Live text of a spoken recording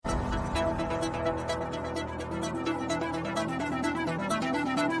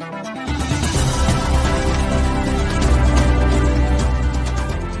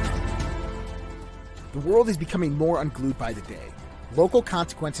world is becoming more unglued by the day. Local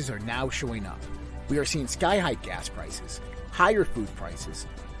consequences are now showing up. We are seeing sky-high gas prices, higher food prices,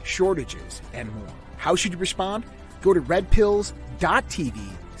 shortages, and more. How should you respond? Go to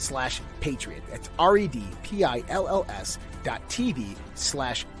redpills.tv/patriot. That's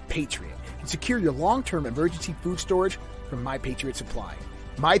redpills.tv/patriot. And secure your long-term emergency food storage from My Patriot Supply.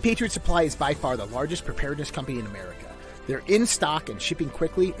 My Patriot Supply is by far the largest preparedness company in America. They're in stock and shipping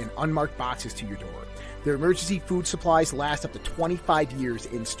quickly in unmarked boxes to your door. Their emergency food supplies last up to 25 years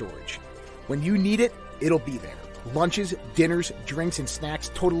in storage. When you need it, it'll be there. Lunches, dinners, drinks, and snacks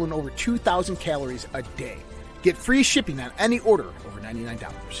totaling over 2,000 calories a day. Get free shipping on any order over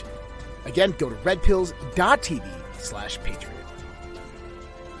 $99. Again, go to redpills.tv/patriot.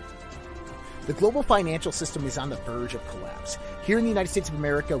 The global financial system is on the verge of collapse. Here in the United States of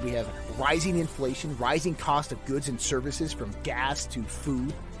America, we have rising inflation, rising cost of goods and services from gas to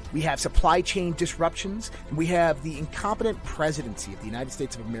food. We have supply chain disruptions, and we have the incompetent presidency of the United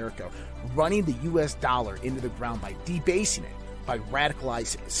States of America running the U.S. dollar into the ground by debasing it, by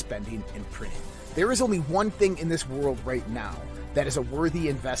radicalized spending and printing. There is only one thing in this world right now that is a worthy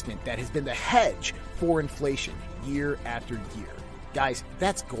investment that has been the hedge for inflation year after year. Guys,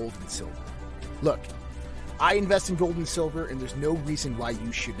 that's gold and silver. Look, I invest in gold and silver, and there's no reason why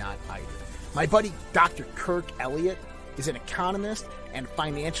you should not either. My buddy, Dr. Kirk Elliott, is an economist and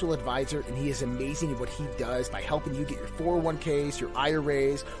financial advisor, and he is amazing at what he does by helping you get your 401ks, your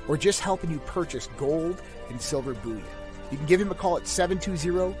IRAs, or just helping you purchase gold and silver bullion. You can give him a call at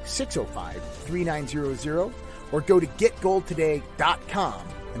 720-605-3900 or go to getgoldtoday.com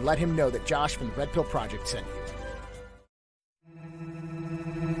and let him know that Josh from the Red Pill Project sent you.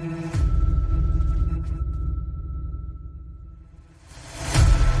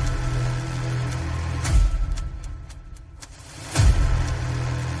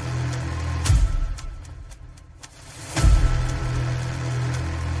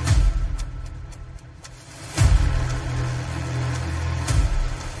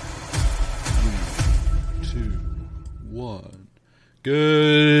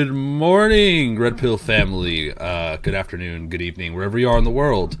 Good morning, Red Pill family. Good afternoon, good evening, wherever you are in the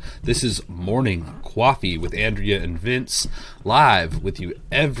world. This is Morning Coffee with Andrea and Vince, live with you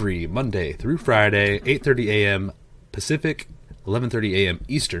every Monday through Friday, 8:30 a.m. Pacific, 11:30 a.m.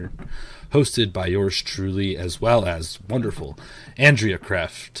 Eastern, hosted by yours truly, as well as wonderful Andrea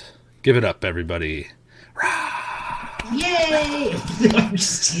Kreft. Give it up, everybody. Yay! I'm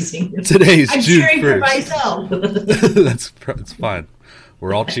just teasing. Today's I'm June cheering 1st. for myself. That's fine.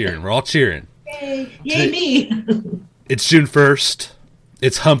 We're all cheering. We're all cheering. Yay! Yay me! It's June 1st.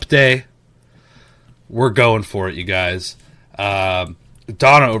 It's Hump Day. We're going for it, you guys.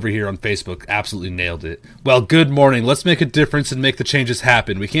 Donna over here on Facebook absolutely nailed it. Well, good morning. Let's make a difference and make the changes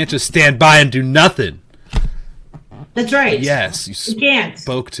happen. We can't just stand by and do nothing. That's right. Yes, you can't.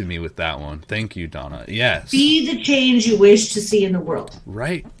 Spoke to me with that one. Thank you, Donna. Yes. Be the change you wish to see in the world.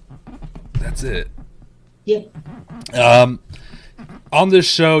 Right. That's it. Yep. On this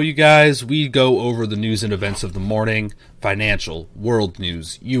show, you guys, we go over the news and events of the morning, financial, world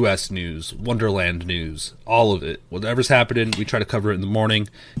news, U.S. news, Wonderland news, all of it. Whatever's happening, we try to cover it in the morning,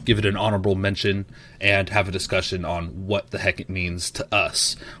 give it an honorable mention, and have a discussion on what the heck it means to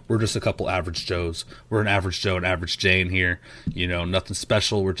us. We're just a couple average Joes. We're an average Joe and average Jane here. You know, nothing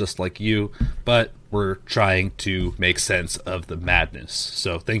special. We're just like you, but we're trying to make sense of the madness.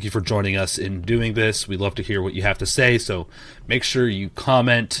 So thank you for joining us in doing this. We love to hear what you have to say, so make sure you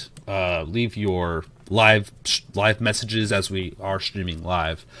comment, leave your live messages as we are streaming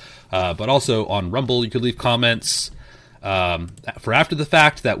live. But also on Rumble, you could leave comments for after the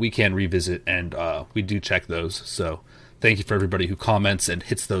fact that we can revisit, and we do check those. So thank you for everybody who comments and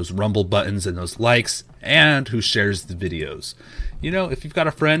hits those Rumble buttons and those likes, and who shares the videos. You know, if you've got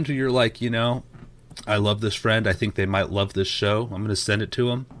a friend who you're like, you know, I love this friend, I think they might love this show, I'm going to send it to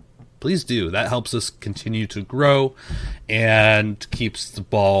them. Please do. That helps us continue to grow and keeps the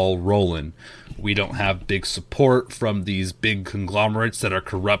ball rolling. We don't have big support from these big conglomerates that are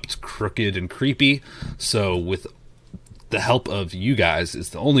corrupt, crooked, and creepy. So with the help of you guys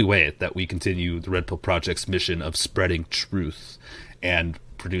is the only way that we continue the Red Pill Project's mission of spreading truth and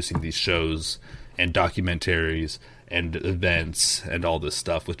producing these shows and documentaries and events and all this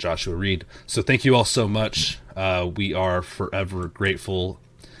stuff with Joshua Reed. So thank you all so much. We are forever grateful.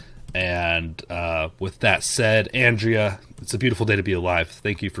 And with that said, Andrea, it's a beautiful day to be alive.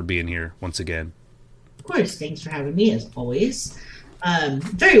 Thank you for being here once again. Of course. Thanks for having me, as always.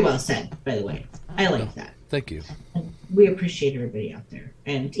 Very well said, by the way. I like that. Thank you. And we appreciate everybody out there.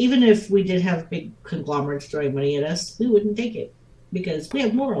 And even if we did have big conglomerates throwing money at us, we wouldn't take it because we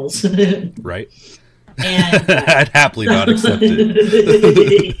have morals. Right. And I'd happily not accept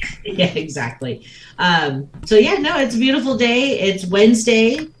it. yeah, exactly. So yeah, no, it's a beautiful day. It's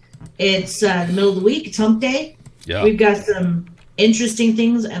Wednesday. It's the middle of the week. It's hump day. Yeah. We've got some interesting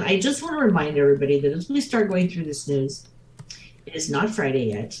things, and I just want to remind everybody that as we start going through this news, it is not Friday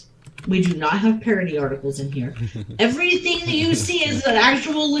yet. We do not have parody articles in here. Everything that you see is an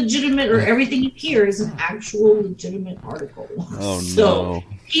actual legitimate, or everything you hear is an actual legitimate article. Oh, so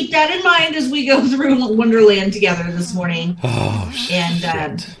keep that in mind as we go through Wonderland together this morning. Oh,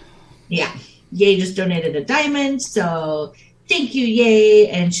 and yeah, Yay just donated a diamond, so thank you, Yay.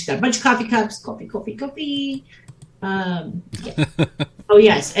 And she's got a bunch of coffee cups. Coffee. Yeah. Oh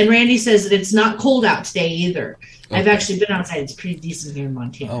yes, and Randy says that it's not cold out today either. Okay. I've actually been outside. It's pretty decent here in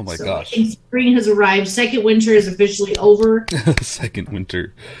Montana. Oh my gosh! I think spring has arrived. Second winter is officially over. Second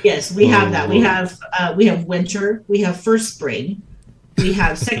winter. Yes, we have that. We have winter. We have first spring. We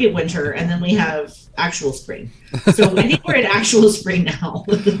have second winter, and then we have actual spring. So I think we're in actual spring now.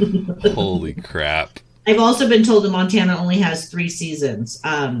 Holy crap! I've also been told that Montana only has 3 seasons: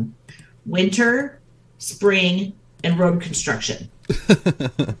 winter, spring, and road construction.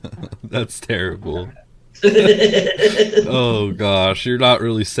 That's terrible. Oh gosh, you're not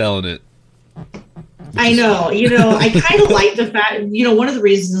really selling it. I know. I kind of like the fact, one of the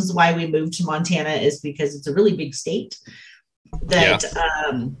reasons why we moved to Montana is because it's a really big state that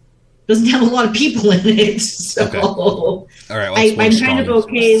doesn't have a lot of people in it. So okay. All right, well, I'm kind of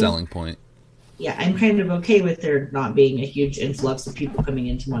okay. Selling point. Yeah, I'm kind of okay with there not being a huge influx of people coming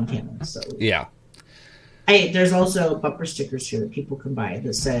into Montana. So yeah. There's also bumper stickers here that people can buy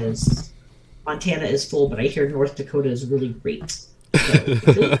that says Montana is full, but I hear North Dakota is really great. So,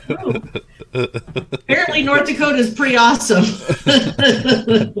 apparently North Dakota is pretty awesome.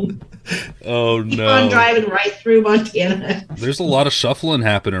 Oh no. Keep on driving right through Montana. There's a lot of shuffling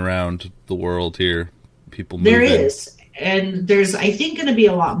happening around the world here. People moving. There is. And there's, I think, going to be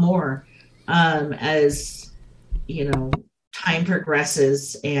a lot more as, time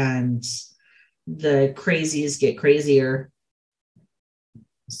progresses and the crazies get crazier.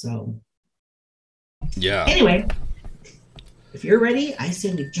 So, yeah. Anyway, if you're ready, I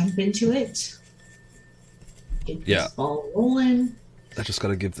say we jump into it. Get this ball rolling. I just got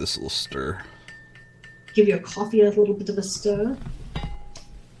to give this a little stir. Give your coffee a little bit of a stir.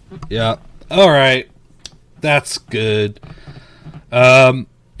 Yeah. All right. That's good.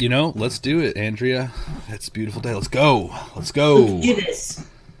 Let's do it, Andrea. It's a beautiful day. Let's go. Let's do this.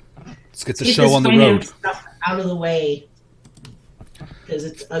 Let's get the show on the road. Stuff out of the way because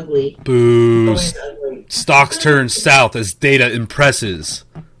it's ugly. Boo. It's ugly. Stocks turn south as data impresses.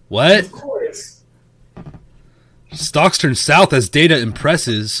 What? Of course. Stocks turn south as data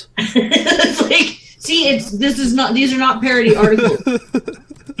impresses. It's like, see, these are not parody articles.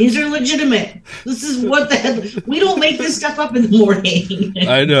 These are legitimate. This is what the hell. We don't make this stuff up in the morning.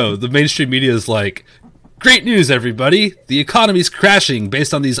 I know. The mainstream media is like, great news, everybody. The economy's crashing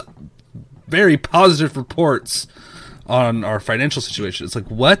based on these very positive reports on our financial situation. It's like,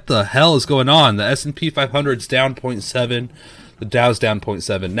 what the hell is going on? The S&P 500 is down 0.7. The Dow's down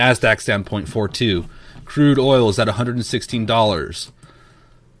 0.7. NASDAQ's down 0.42. Crude oil is at $116.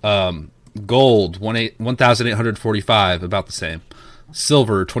 Gold, 1,845, about the same.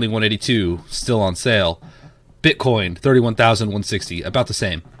 Silver, 2182, still on sale. Bitcoin, 31,160, about the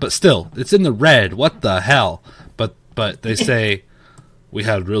same. But still, it's in the red. What the hell? But they say we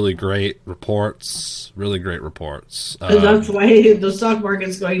had really great reports. That's why the stock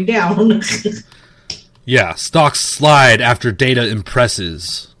market's going down. Yeah, stocks slide after data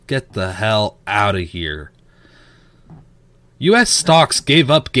impresses. Get the hell out of here. U.S. stocks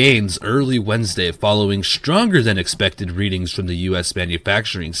gave up gains early Wednesday following stronger than expected readings from the U.S.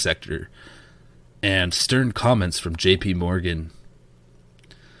 manufacturing sector and stern comments from J.P. Morgan.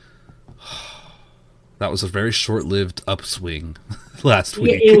 That was a very short-lived upswing last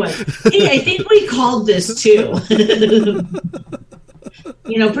week. Yeah, it was. Hey, I think we called this too.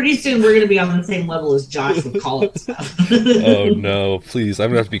 Pretty soon we're going to be on the same level as Josh with calling stuff. Oh no, please. I'm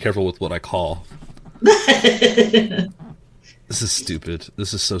going to have to be careful with what I call. This is stupid.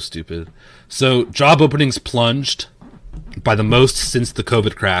 This is so stupid. So, job openings plunged by the most since the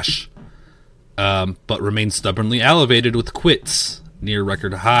COVID crash, but remain stubbornly elevated with quits near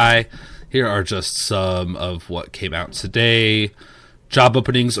record high. Here are just some of what came out today. Job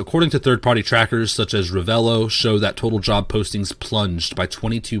openings, according to third-party trackers such as Revello, show that total job postings plunged by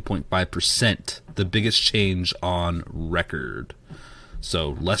 22.5%, the biggest change on record.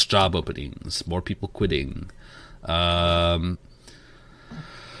 So, less job openings, more people quitting.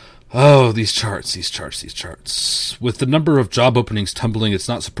 Oh, these charts. With the number of job openings tumbling, it's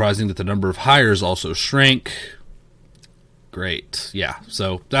not surprising that the number of hires also shrank. Great. Yeah,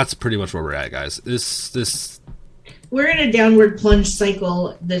 so that's pretty much where we're at, guys. This We're in a downward plunge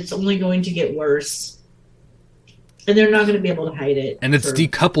cycle that's only going to get worse. And they're not going to be able to hide it. And it's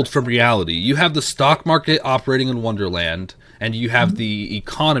decoupled from reality. You have the stock market operating in Wonderland, and you have the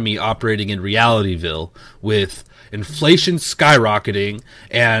economy operating in Realityville with inflation skyrocketing,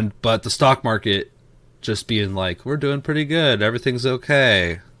 but the stock market just being like, we're doing pretty good. Everything's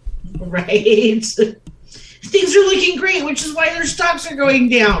okay. Right. Things are looking great, which is why their stocks are going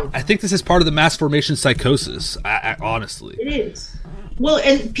down. I think this is part of the mass formation psychosis, honestly. It is. Well,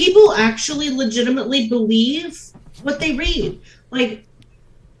 and people actually legitimately believe what they read. Like,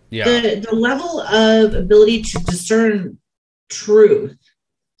 the level of ability to discern truth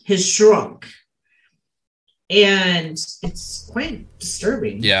has shrunk. And it's quite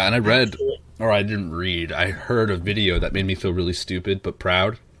disturbing. Yeah, and I didn't read. I heard a video that made me feel really stupid but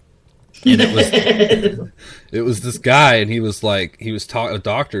proud. And it was this guy, and he was a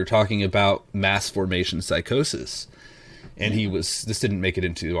doctor talking about mass formation psychosis. And this didn't make it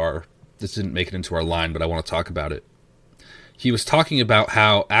into our line, but I want to talk about it. He was talking about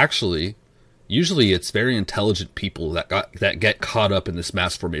how actually usually it's very intelligent people that get caught up in this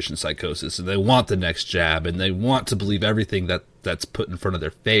mass formation psychosis, and they want the next jab, and they want to believe everything that's put in front of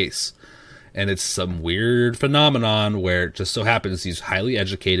their face. And it's some weird phenomenon where it just so happens these highly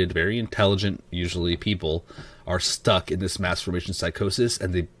educated, very intelligent, usually people, are stuck in this mass formation psychosis,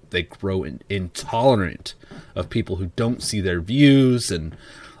 and they grow intolerant of people who don't see their views and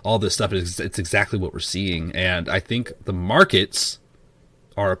all this stuff. It's exactly what we're seeing. And I think the markets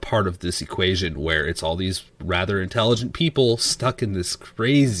are a part of this equation where it's all these rather intelligent people stuck in this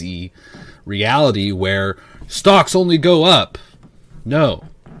crazy reality where stocks only go up. No,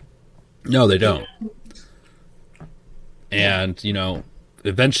 they don't. And,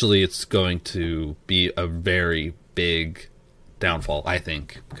 eventually it's going to be a very big downfall, I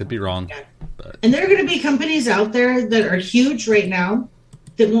think. Could be wrong. Yeah. But. And there are going to be companies out there that are huge right now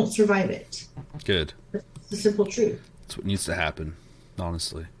that won't survive it. Good. That's the simple truth. That's what needs to happen,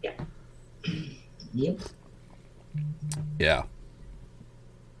 honestly. Yeah. Yep. Yeah.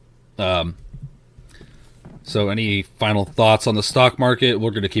 So any final thoughts on the stock market?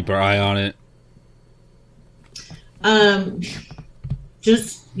 We're going to keep our eye on it.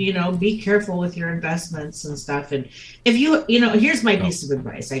 Just, be careful with your investments and stuff. And if here's my piece of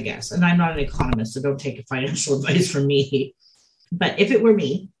advice, I guess. And I'm not an economist, so don't take financial advice from me. But if it were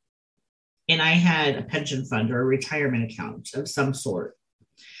me and I had a pension fund or a retirement account of some sort,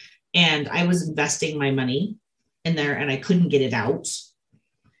 and I was investing my money in there and I couldn't get it out,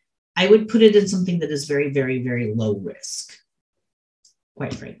 I would put it in something that is very, very, very low risk,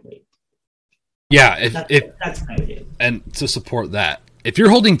 quite frankly. Yeah, that's what I would do. And to support that, if you're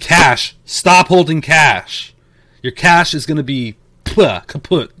holding cash, stop holding cash. Your cash is going to be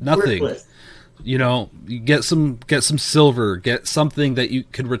kaput, nothing. Worthless. You get some silver, get something that you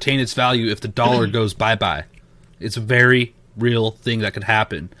could retain its value if the dollar goes bye-bye. It's a very real thing that could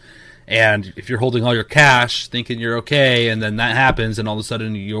happen. And if you're holding all your cash thinking you're okay, and then that happens, and all of a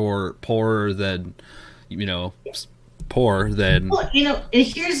sudden you're poorer than, Well,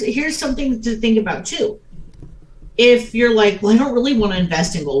 here's something to think about too. If you're like, well, I don't really want to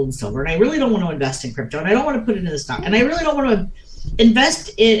invest in gold and silver, and I really don't want to invest in crypto, and I don't want to put it in the stock, and I really don't want to invest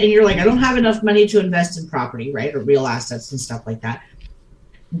in, and you're like, I don't have enough money to invest in property, right, or real assets and stuff like that.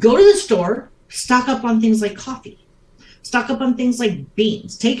 Go to the store, stock up on things like coffee. Stock up on things like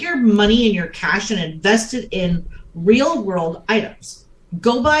beans. Take your money and your cash and invest it in real world items.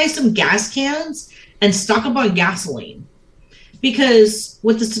 Go buy some gas cans and stock up on gasoline. Because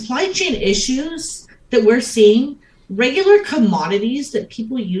with the supply chain issues that we're seeing, regular commodities that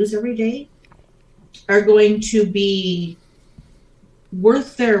people use every day are going to be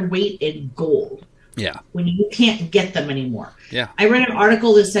worth their weight in gold. Yeah. When you can't get them anymore. Yeah. I read an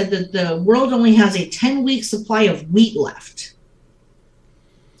article that said that the world only has a 10-week supply of wheat left.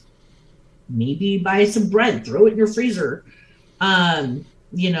 Maybe buy some bread, throw it in your freezer. Buy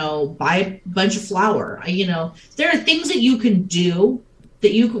a bunch of flour. There are things that you can do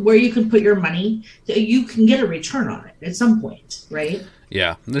where you can put your money that you can get a return on it at some point, right?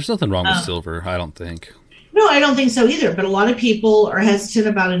 Yeah. There's nothing wrong with silver, I don't think. No, I don't think so either. But a lot of people are hesitant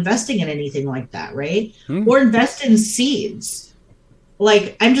about investing in anything like that, right? Or invest in seeds.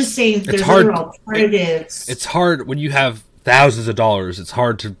 Like, I'm just saying there's other alternatives. It's hard when you have thousands of dollars. It's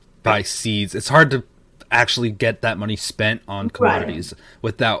hard to buy seeds. It's hard to actually get that money spent on commodities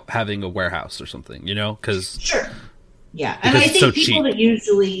without having a warehouse or something, because Sure. Yeah, and I think people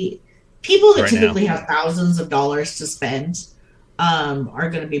that typically have thousands of dollars to spend are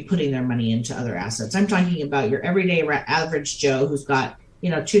going to be putting their money into other assets. I'm talking about your everyday average Joe who's got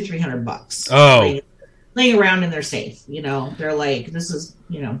 $200-300 laying around in their safe. They're like, this is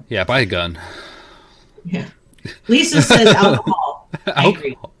Yeah, buy a gun. Yeah. Lisa says alcohol. I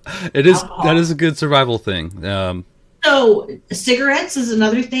agree. It is alcohol. That is a good survival thing. So cigarettes is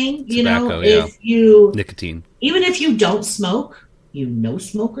another thing. Tobacco, if you nicotine, even if you don't smoke,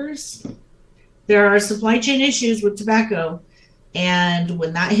 smokers, there are supply chain issues with tobacco, and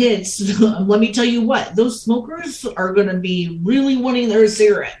when that hits, let me tell you what, those smokers are going to be really wanting their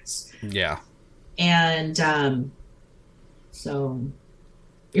cigarettes. Yeah, and so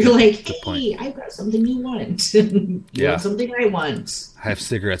you're like, hey, I've got something you want. You want something I want. I have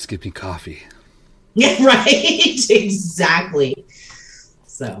cigarettes. Give me coffee. Yeah, right. Exactly.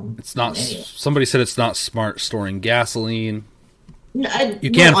 So it's not. Anyway. Somebody said it's not smart storing gasoline. You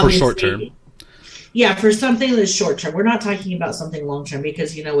can for short term. Yeah, for something that's short term. We're not talking about something long term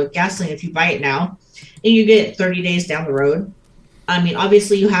because with gasoline, if you buy it now and you get 30 days down the road, I mean,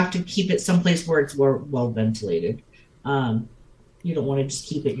 obviously you have to keep it someplace where it's well ventilated. You don't want to just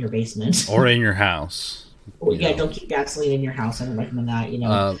keep it in your basement or in your house. Don't keep gasoline in your house. I don't recommend that.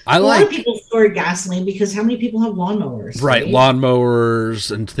 A lot of people store gasoline because how many people have lawnmowers? Right,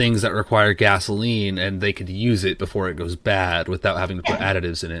 lawnmowers and things that require gasoline, and they could use it before it goes bad without having to put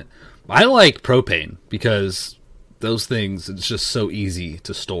additives in it. I like propane because those things, it's just so easy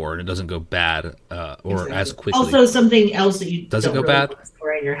to store and it doesn't go bad as quickly. Also, something else that you does it go bad?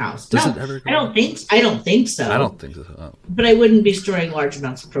 Store in your house? Does it ever go I don't think so. I don't think so. Oh. But I wouldn't be storing large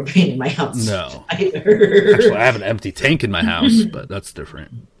amounts of propane in my house. No. Either. Actually, I have an empty tank in my house, but that's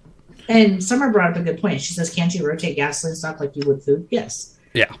different. And Summer brought up a good point. She says, "Can't you rotate gasoline stock like you would food?" Yes.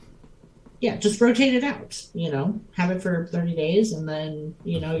 Yeah. Yeah, just rotate it out, have it for 30 days. And then,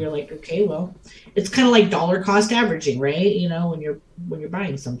 you're like, okay, well, it's kind of like dollar cost averaging, right? When you're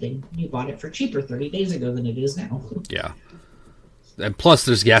buying something, you bought it for cheaper 30 days ago than it is now. Yeah. And plus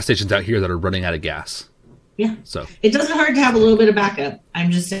there's gas stations out here that are running out of gas. Yeah. So it doesn't hurt to have a little bit of backup. I'm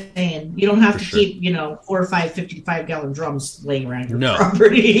just saying, you don't have to keep, 4 or 5 55-gallon drums laying around your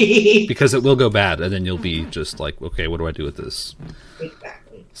property. Because it will go bad. And then you'll be just like, okay, what do I do with this?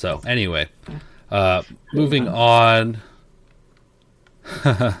 Exactly. So anyway, moving on.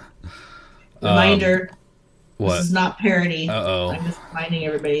 Reminder. What? This is not parody. Uh-oh. I'm just reminding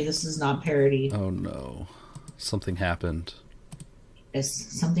everybody this is not parody. Oh no. Something happened. Yes,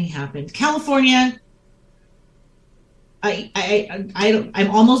 something happened. California.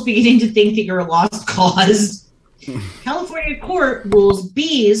 I'm almost beginning to think that you're a lost cause. California court rules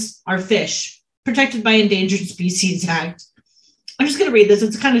bees are fish protected by Endangered Species Act. I'm just going to read this.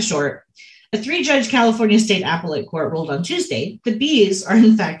 It's kind of short. A 3-judge California State Appellate Court ruled on Tuesday that bees are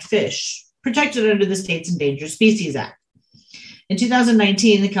in fact fish, protected under the state's Endangered Species Act. In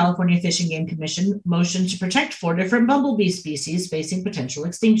 2019, the California Fish and Game Commission motioned to protect 4 different bumblebee species facing potential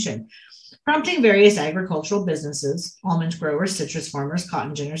extinction, prompting various agricultural businesses, almond growers, citrus farmers,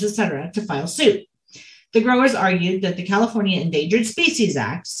 cotton ginners, etc., to file suit. The growers argued that the California Endangered Species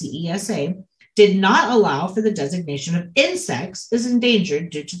Act, CESA, did not allow for the designation of insects as endangered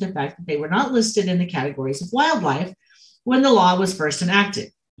due to the fact that they were not listed in the categories of wildlife when the law was first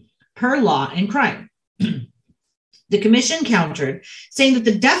enacted, per law and crime. The commission countered, saying that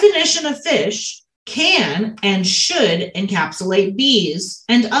the definition of fish can and should encapsulate bees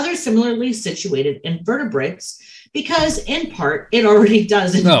and other similarly situated invertebrates because, in part, it already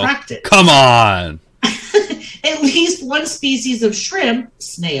does in practice. Come on! At least one species of shrimp,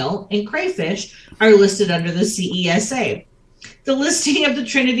 snail, and crayfish are listed under the CESA. The listing of the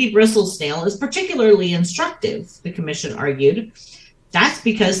Trinity bristle snail is particularly instructive, the commission argued. That's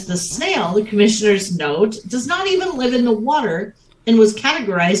because the snail, the commissioners note, does not even live in the water and was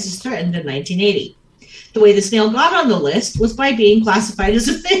categorized as threatened in 1980. The way the snail got on the list was by being classified as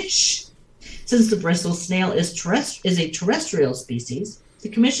a fish. Since the bristle snail is a terrestrial species, the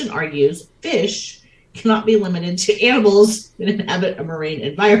commission argues fish cannot be limited to animals that inhabit a marine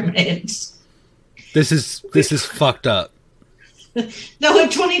environment. This is fucked up. Though a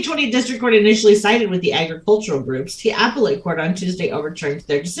 2020 district court initially sided with the agricultural groups, the appellate court on Tuesday overturned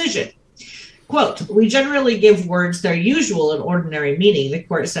their decision. Quote, "We generally give words their usual and ordinary meaning," the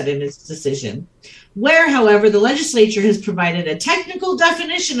court said in its decision. Where, however, the legislature has provided a technical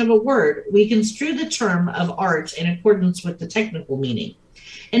definition of a word, we construe the term of art in accordance with the technical meaning.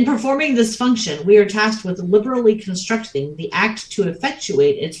 In performing this function, we are tasked with liberally constructing the act to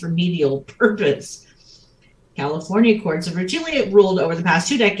effectuate its remedial purpose. California courts have routinely ruled over the past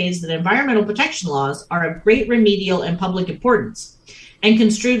 2 decades that environmental protection laws are of great remedial and public importance and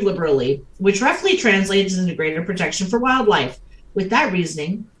construed liberally, which roughly translates into greater protection for wildlife. With that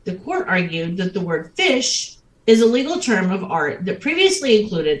reasoning, the court argued that the word fish is a legal term of art that previously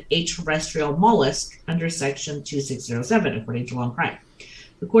included a terrestrial mollusk under Section 2607, according to Long Crime.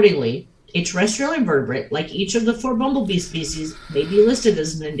 Accordingly, a terrestrial invertebrate, like each of the 4 bumblebee species, may be listed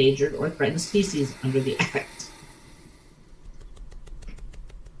as an endangered or threatened species under the Act.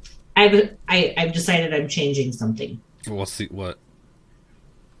 I've decided I'm changing something. We'll see what.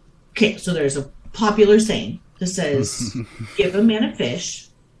 Okay, so there's a popular saying that says, give a man a fish,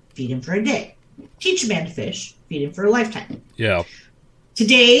 feed him for a day. Teach a man to fish, feed him for a lifetime. Yeah.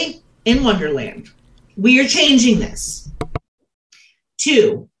 Today, in Wonderland, we are changing this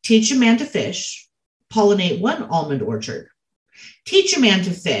to teach a man to fish, pollinate 1 almond orchard. Teach a man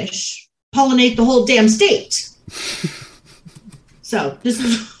to fish, pollinate the whole damn state. So this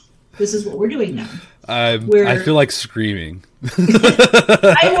is what we're doing now. I feel like screaming.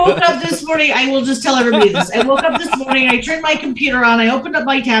 I woke up this morning. I will just tell everybody this. I woke up this morning. I turned my computer on. I opened up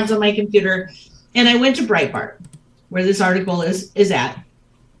my tabs on my computer, and I went to Breitbart, where this article is at.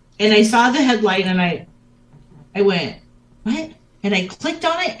 And I saw the headline, and I went, what? And I clicked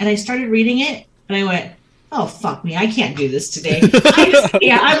on it, and I started reading it, and I went, oh, fuck me. I can't do this today.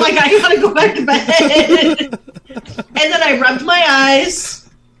 I'm like, I gotta go back to bed. And then I rubbed my eyes,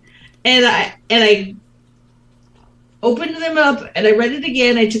 and I opened them up, and I read it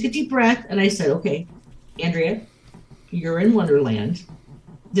again. I took a deep breath, and I said, okay, Andrea, you're in Wonderland.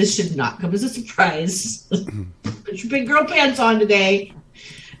 This should not come as a surprise. Put your big girl pants on today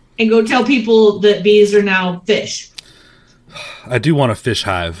and go tell people that bees are now fish. I do want a fish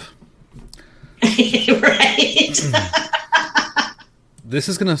hive. Right? This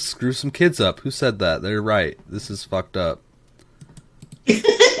is going to screw some kids up. Who said that? They're right. This is fucked up.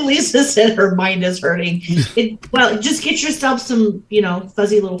 Lisa said her mind is hurting. Well, just get yourself some,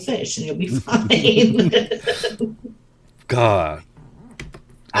 fuzzy little fish and you'll be fine. God.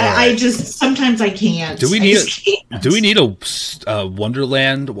 I just, sometimes I can't. Do we need a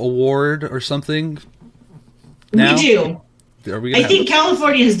Wonderland award or something now? We do. I think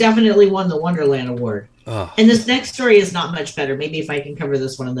California has definitely won the Wonderland Award. Oh. And this next story is not much better. Maybe if I can cover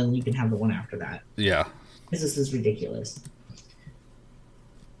this one and then you can have the one after that. Yeah. Because this is ridiculous.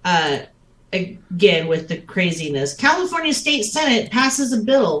 Again, with the craziness, California State Senate passes a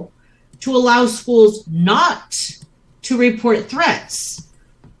bill to allow schools not to report threats.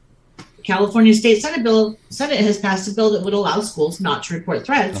 California State Senate has passed a bill that would allow schools not to report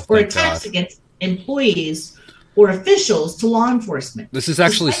threats or attacks against employees or officials to law enforcement. This is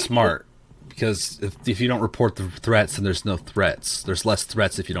actually smart because if you don't report the threats, then there's no threats. There's less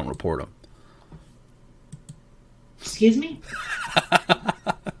threats if you don't report them. Excuse me?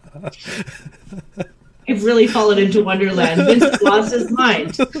 I've really fallen into Wonderland. Vince lost his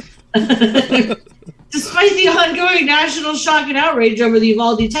mind. Despite the ongoing national shock and outrage over the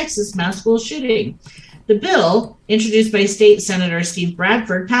Uvalde, Texas mass school shooting, the bill, introduced by State Senator Steve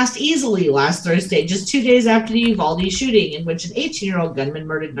Bradford, passed easily last Thursday, just 2 days after the Uvalde shooting, in which an 18-year-old gunman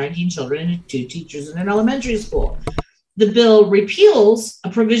murdered 19 children and 2 teachers in an elementary school. The bill repeals a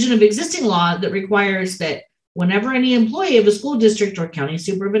provision of existing law that requires that whenever any employee of a school district or county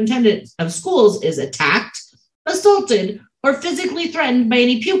superintendent of schools is attacked, assaulted, or physically threatened by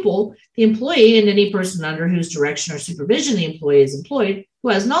any pupil, the employee and any person under whose direction or supervision the employee is employed who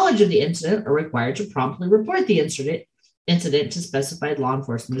has knowledge of the incident are required to promptly report the incident to specified law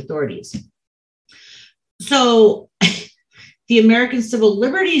enforcement authorities. So the American Civil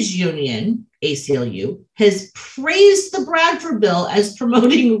Liberties Union, ACLU, has praised the Bradford bill as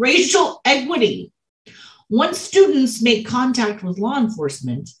promoting racial equity. Once students make contact with law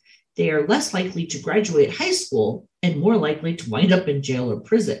enforcement, they are less likely to graduate high school and more likely to wind up in jail or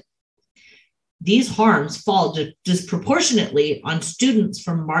prison. These harms fall disproportionately on students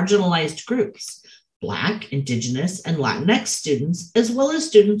from marginalized groups, Black, Indigenous, and Latinx students, as well as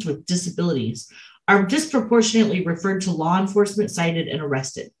students with disabilities, are disproportionately referred to law enforcement, cited, and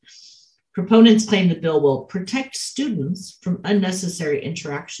arrested. Proponents claim the bill will protect students from unnecessary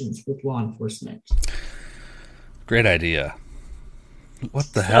interactions with law enforcement. Great idea.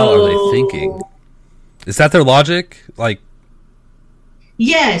 What the hell are they thinking? Is that their logic?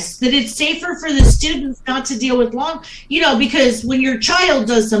 Yes, that it's safer for the students not to deal with because when your child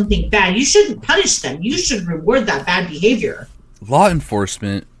does something bad, you shouldn't punish them. You should reward that bad behavior. Law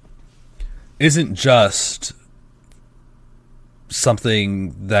enforcement isn't just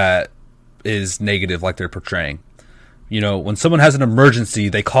something that is negative like they're portraying. when someone has an emergency,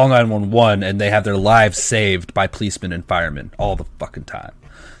 they call 911 and they have their lives saved by policemen and firemen all the fucking time.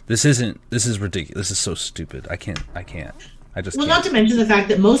 This is ridiculous. This is so stupid. I can't. Well, not to mention the fact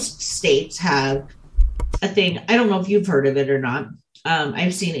that most states have a thing. I don't know if you've heard of it or not.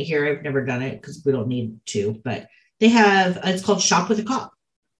 I've seen it here. I've never done it because we don't need to, but they have, it's called Shop with a Cop.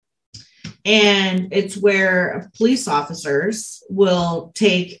 And it's where police officers will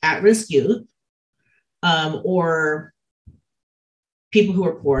take at-risk youth or people who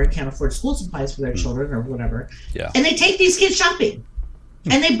are poor and can't afford school supplies for their children or whatever. Yeah. And they take these kids shopping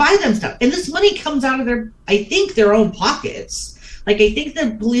and they buy them stuff. And this money comes out of their own pockets. Like, I think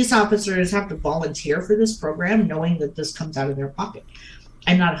the police officers have to volunteer for this program, knowing that this comes out of their pocket.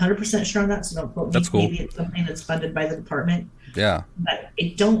 I'm not 100% sure on that, so don't quote me. That's cool. Maybe it's something that's funded by the department. Yeah. But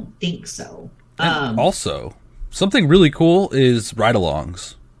I don't think so. Also, something really cool is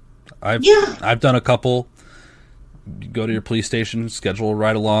ride-alongs. I've done a couple. You go to your police station, schedule a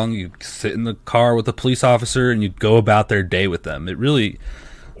ride-along, you sit in the car with a police officer, and you go about their day with them. It really...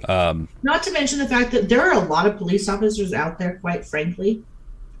 Not to mention the fact that there are a lot of police officers out there, quite frankly,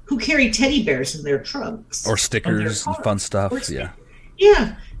 who carry teddy bears in their trunks. Or stickers and fun stuff. Yeah.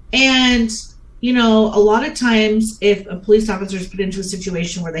 Yeah. And, a lot of times if a police officer is put into a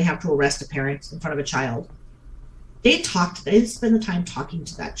situation where they have to arrest a parent in front of a child, they spend the time talking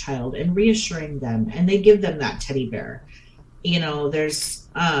to that child and reassuring them, and they give them that teddy bear. There's,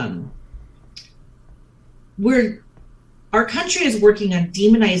 our country is working on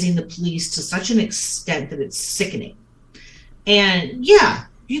demonizing the police to such an extent that it's sickening. And yeah,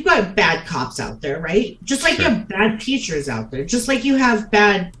 you've got bad cops out there, right? Just like you have bad teachers out there, just like you have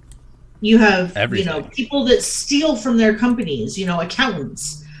everything. People that steal from their companies,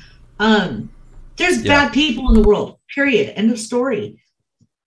 accountants. There's bad people in the world, period. End of story.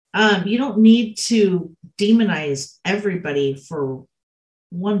 You don't need to demonize everybody for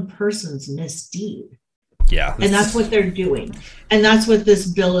one person's misdeed. Yeah. And that's what they're doing. And that's what this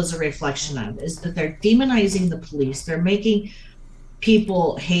bill is a reflection of, is that they're demonizing the police. They're making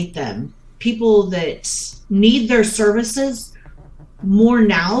people hate them. People that need their services more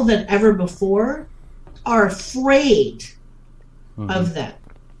now than ever before are afraid of them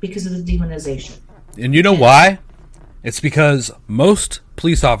because of the demonization. And you know why? It's because most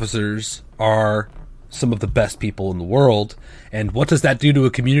police officers are some of the best people in the world. And what does that do to a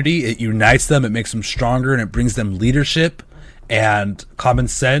community? It unites them, it makes them stronger, and it brings them leadership and common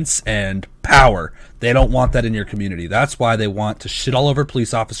sense and power. They don't want that in your community. That's why they want to shit all over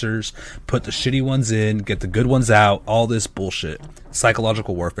police officers, put the shitty ones in, get the good ones out, all this bullshit.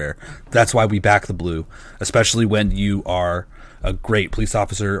 Psychological warfare. That's why we back the blue, especially when you are a great police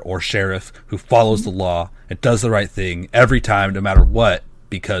officer or sheriff who follows the law and does the right thing every time, no matter what,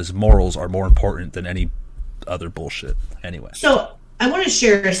 because morals are more important than any other bullshit. Anyway. So I want to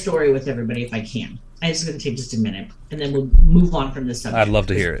share a story with everybody if I can. It's going to take just a minute, and then we'll move on from this subject. I'd love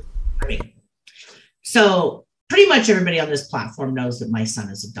to hear it. Great. So pretty much everybody on this platform knows that my son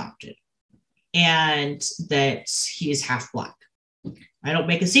is adopted and that he's half Black. I don't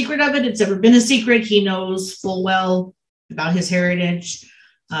make a secret of it. It's never been a secret. He knows full well about his heritage.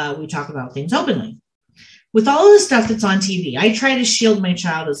 We talk about things openly. With all of the stuff that's on TV, I try to shield my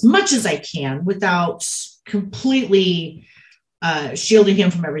child as much as I can without completely shielding him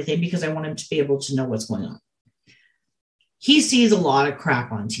from everything, because I want him to be able to know what's going on. He sees a lot of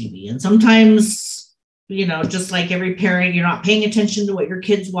crap on TV, and sometimes, just like every parent, you're not paying attention to what your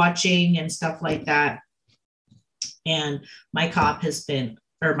kid's watching and stuff like that. And my kid has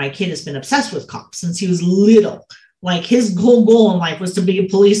been obsessed with cops since he was little. Like, his whole goal in life was to be a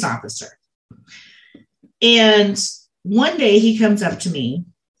police officer. And one day he comes up to me,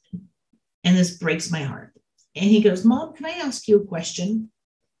 and this breaks my heart. And he goes, "Mom, can I ask you a question?"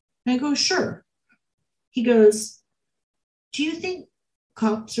 And I go, "Sure." He goes, "Do you think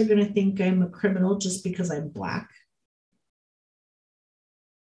cops are going to think I'm a criminal just because I'm Black?"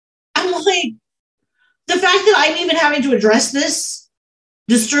 I'm like, the fact that I'm even having to address this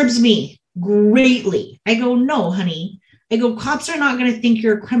disturbs me greatly. I go, "No, honey." I go, "Cops are not going to think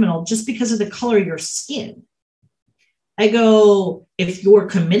you're a criminal just because of the color of your skin." I go, "If you're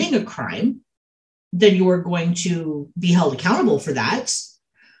committing a crime, then you're going to be held accountable for that."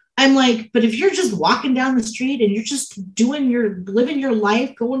 I'm like, "But if you're just walking down the street and you're just living your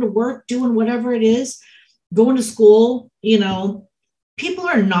life, going to work, doing whatever it is, going to school, people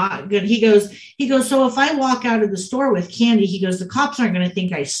are not good." He goes, "So if I walk out of the store with candy," he goes, "the cops aren't going to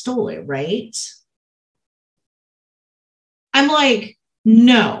think I stole it, right?" I'm like,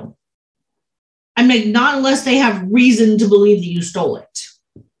 "No." I'm like, "Not unless they have reason to believe that you stole it."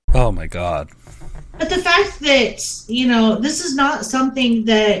 Oh my God. But the fact that, this is not something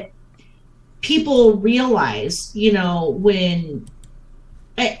that people realize, when,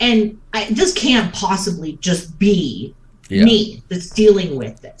 this can't possibly just be me that's dealing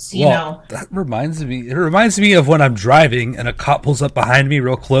with this, know? That reminds me. It reminds me of when I'm driving and a cop pulls up behind me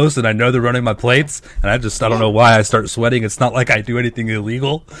real close and I know they're running my plates and I don't know why I start sweating. It's not like I do anything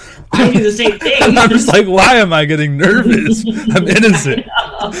illegal. I do the same thing. I'm just like, why am I getting nervous? I'm innocent.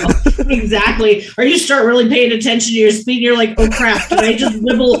 Exactly. Or you start really paying attention to your speed and you're like, oh crap, did I just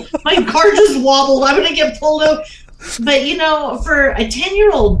wibble? My car just wobbled. I'm going to get pulled over. But, for a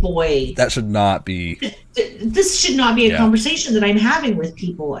 10-year-old boy, that should not be. This should not be a conversation that I'm having with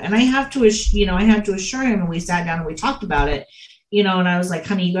people. And I have to, assure him, and we sat down and we talked about it, and I was like,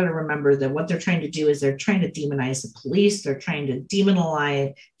 honey, you got to remember that what they're trying to do is they're trying to demonize the police. They're trying to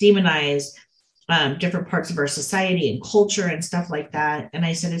demonize different parts of our society and culture and stuff like that. And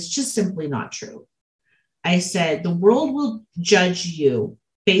I said, it's just simply not true. I said, the world will judge you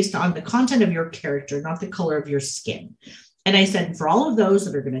based on the content of your character, not the color of your skin. And I said, for all of those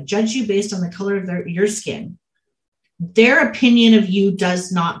that are going to judge you based on the color of your skin, their opinion of you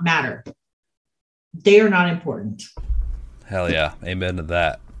does not matter. They are not important. Hell yeah. Amen to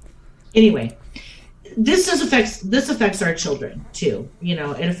that. Anyway, this affects our children too.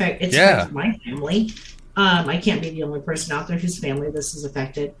 It affects my family. I can't be the only person out there whose family this is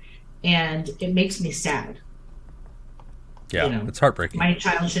affected. And it makes me sad. Yeah, it's heartbreaking. My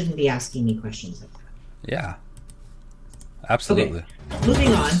child shouldn't be asking me questions like that. Yeah, absolutely. Okay,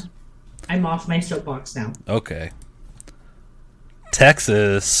 moving on. I'm off my soapbox now. Okay.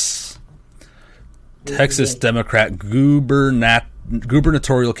 Texas Democrat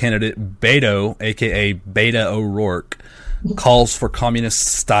gubernatorial candidate Beto, a.k.a. Beta O'Rourke, calls for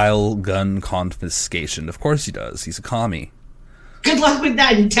communist-style gun confiscation. Of course he does. He's a commie. Good luck with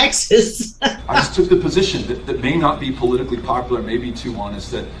that in Texas. I just took the position that may not be politically popular, maybe too honest,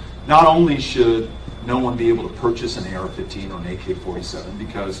 that not only should no one be able to purchase an AR-15 or an AK-47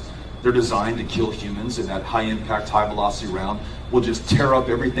 because they're designed to kill humans, and that high-impact, high-velocity round will just tear up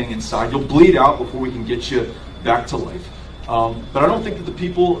everything inside. You'll bleed out before we can get you back to life. But I don't think that the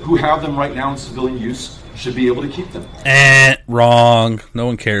people who have them right now in civilian use should be able to keep them. Wrong. No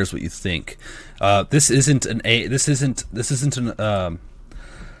one cares what you think. This isn't an. I'm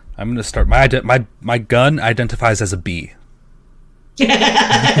going to start. My gun identifies as a bee.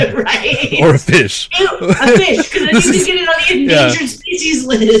 Right. Or a fish. Ew, a fish, because I need to get it on the endangered species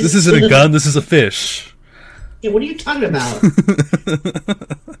list. This isn't a gun. This is a fish. Yeah, what are you talking about?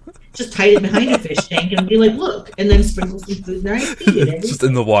 Just hide it behind a fish tank and be like, look, and then sprinkle some food in there. I feed it. Just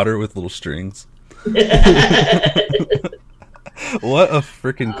in the water with little strings. What a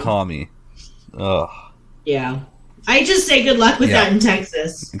freaking commie. Ugh. Yeah. I just say good luck with that in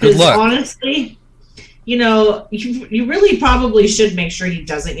Texas. Good luck. Honestly, you really probably should make sure he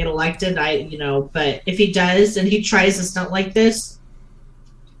doesn't get elected. But if he does and he tries a stunt like this,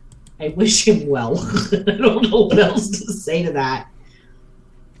 I wish him well. I don't know what else to say to that.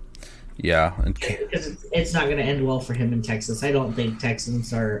 Yeah. Because it's not going to end well for him in Texas. I don't think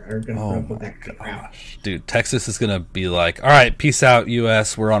Texans are going to put up with that crap. Dude, Texas is going to be like, all right, peace out,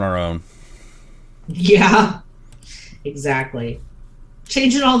 U.S. We're on our own. Yeah, exactly.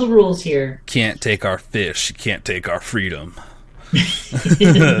 Changing all the rules here. Can't take our fish. Can't take our freedom.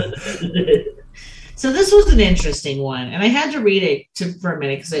 So this was an interesting one, and I had to read it for a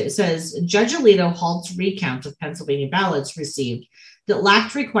minute because it says, Judge Alito halts recount of Pennsylvania ballots received that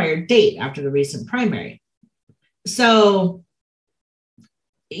lacked required date after the recent primary. So,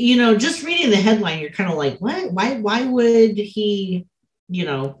 just reading the headline, you're kind of like, what? Why would he,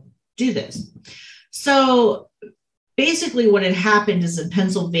 do this? So basically what had happened is in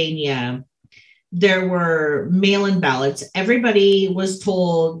Pennsylvania, there were mail-in ballots. Everybody was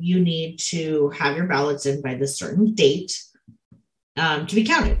told you need to have your ballots in by this certain date to be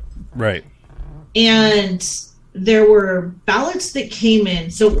counted. Right. And there were ballots that came in.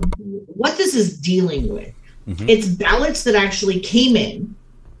 So what this is dealing with, it's ballots that actually came in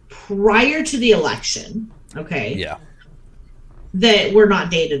prior to the election. Okay. Yeah. That were not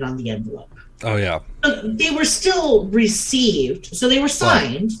dated on the envelope. Oh, yeah. So they were still received. So they were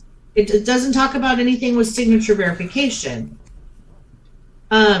signed. Right. It doesn't talk about anything with signature verification.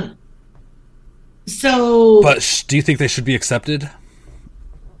 But do you think they should be accepted?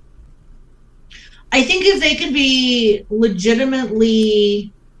 I think if they can be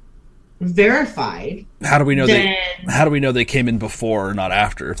legitimately verified, how do we know they came in before or not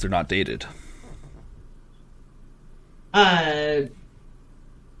after if they're not dated? They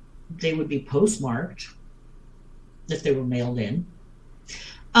would be postmarked if they were mailed in.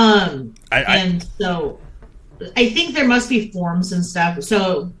 And so I think there must be forms and stuff.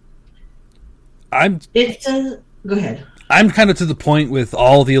 So go ahead. I'm kind of to the point with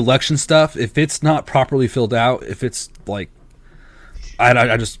all the election stuff. If it's not properly filled out, if it's like,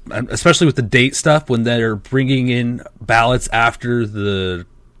 I just, especially with the date stuff, when they're bringing in ballots after the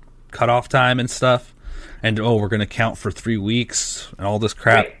cutoff time and stuff, and we're going to count for 3 weeks and all this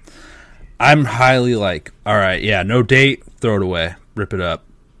crap. Right. I'm highly like, all right, yeah, no date, throw it away, rip it up.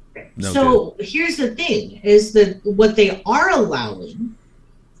 No date. Here's the thing: is that what they are allowing.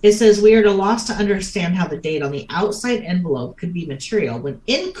 It says we are at a loss to understand how the date on the outside envelope could be material when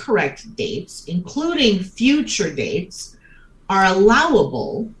incorrect dates, including future dates, are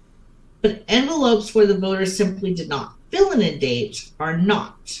allowable, but envelopes where the voter simply did not fill in a date are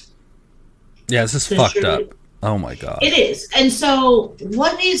not. Yeah, this is fucked up. Oh my God. It is. And so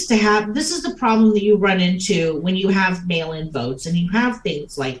what needs to happen, this is the problem that you run into when you have mail-in votes and you have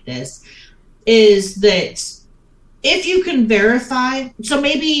things like this, is that if you can verify, so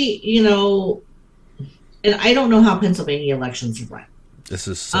maybe, and I don't know how Pennsylvania elections run. This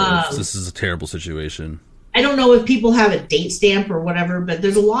is a terrible situation. I don't know if people have a date stamp or whatever, but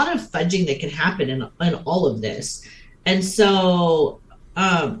there's a lot of fudging that can happen in all of this. And so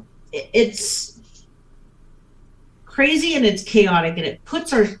it's crazy and it's chaotic, and it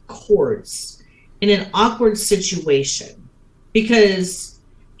puts our courts in an awkward situation because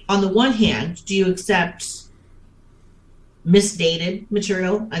on the one hand, do you accept misdated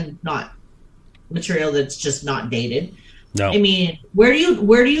material and not material that's just not dated? No. I mean, where do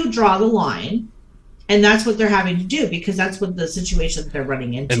you draw the line? And that's what they're having to do because that's what the situation that they're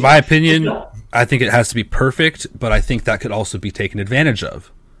running into. In my opinion, I think it has to be perfect, but I think that could also be taken advantage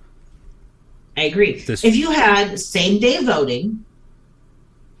of. I agree. If you had same day voting,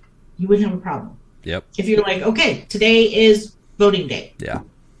 you wouldn't have a problem. Yep. If you're like, okay, today is voting day. Yeah.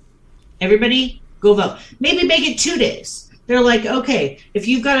 Everybody go vote. Maybe make it 2 days. They're like, okay, if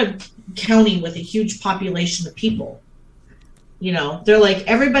you've got a county with a huge population of people, they're like,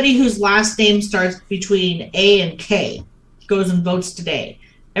 everybody whose last name starts between A and K goes and votes today.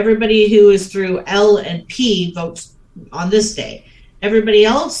 Everybody who is through L and P votes on this day. Everybody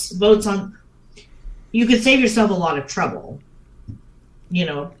else votes on. You could save yourself a lot of trouble,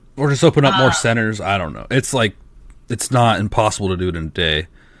 Or just open up more centers. I don't know. It's like, it's not impossible to do it in a day.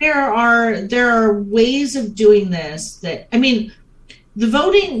 There are ways of doing this that, I mean,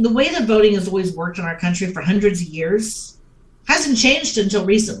 the way that voting has always worked in our country for hundreds of years hasn't changed until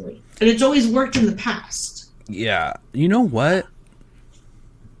recently. And it's always worked in the past. Yeah. You know what?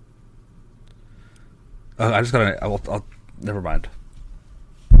 I'll never mind.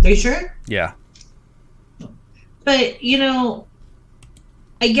 Are you sure? Yeah. But,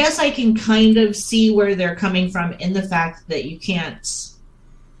 I guess I can kind of see where they're coming from in the fact that you can't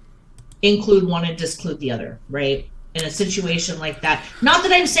include one and disclude the other, right? In a situation like that. Not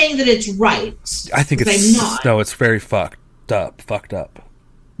that I'm saying that it's right. I think it's not. No, it's very fucked up.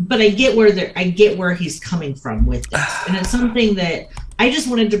 But I get where he's coming from with this. And it's something that I just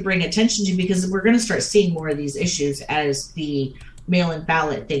wanted to bring attention to because we're going to start seeing more of these issues as the mail-in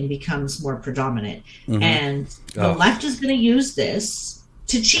ballot thing becomes more predominant. Mm-hmm. And the left is going to use this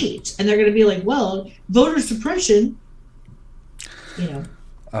to cheat. And they're going to be like, well, voter suppression,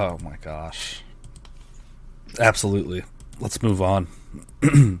 Oh my gosh. Absolutely. Let's move on.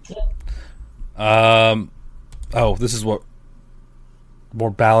 This is what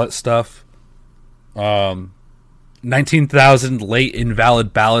more ballot stuff. 19,000 late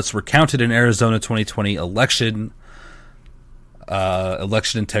invalid ballots were counted in Arizona 2020 election.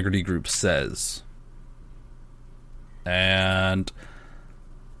 Election Integrity Group says. And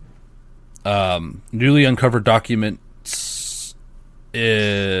newly uncovered documents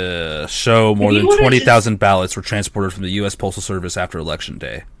show more than 20,000 ballots were transported from the U.S. Postal Service after Election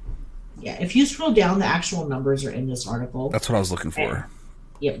Day. Yeah, if you scroll down, the actual numbers are in this article. That's what I was looking for.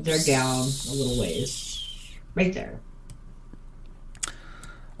 Yep, they're down a little ways. Right there.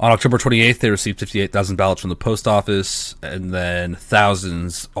 On October 28th, they received 58,000 ballots from the post office, and then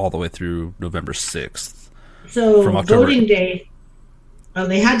thousands all the way through November 6th. So voting day,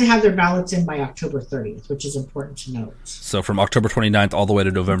 they had to have their ballots in by October 30th, which is important to note. So from October 29th all the way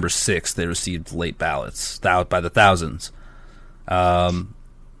to November 6th, they received late ballots by the thousands.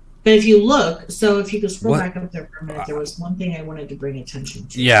 But if you look, so if you could scroll back up there for a minute, there was one thing I wanted to bring attention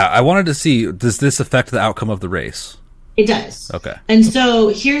to. Yeah, I wanted to see, does this affect the outcome of the race? It does. Okay. And so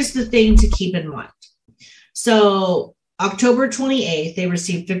here's the thing to keep in mind. So October 28th, they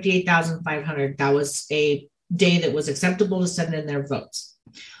received 58,500. That was a day that was acceptable to send in their votes.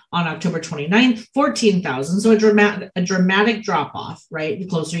 On October 29th, 14,000. So a dramatic drop off, right? The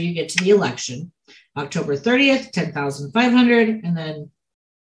closer you get to the election. October 30th, 10,500. And then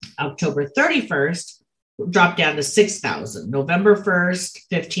October 31st, dropped down to 6,000. November 1st,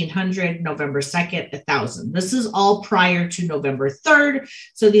 1,500. November 2nd, 1,000. This is all prior to November 3rd.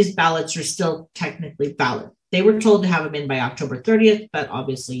 So these ballots are still technically valid. They were told to have them in by October 30th, but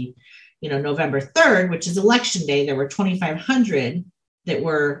obviously, November 3rd, which is election day, there were 2,500 that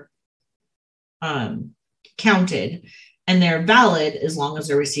were counted, and they're valid as long as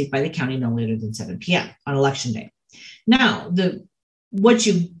they're received by the county no later than 7 p.m. on election day. Now, what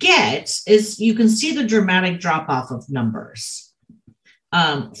you get is you can see the dramatic drop off of numbers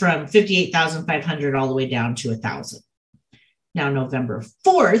from 58,500 all the way down to 1,000. Now, November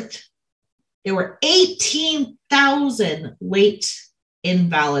 4th, there were 18,000 late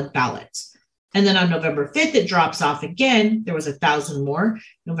invalid ballots. And then on November 5th, it drops off again. There was 1,000 more.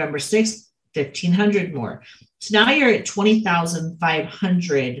 November 6th, 1,500 more. So now you're at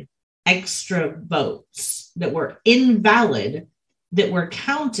 20,500 extra votes that were invalid that were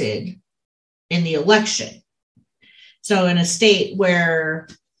counted in the election. So in a state where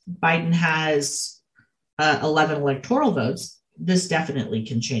Biden has 11 electoral votes, this definitely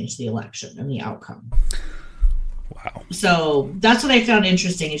can change the election and the outcome. Wow. So that's what I found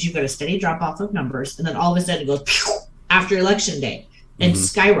interesting is you've got a steady drop off of numbers, and then all of a sudden it goes after election day and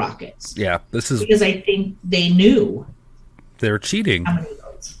skyrockets. Yeah, this is because I think they knew they're cheating. How many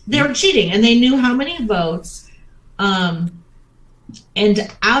votes. They were cheating, and they knew how many votes. And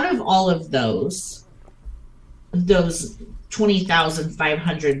out of all of those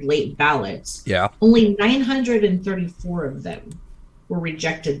 20,500 late ballots, only 934 of them were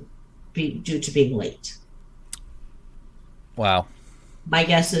rejected due to being late. Wow. My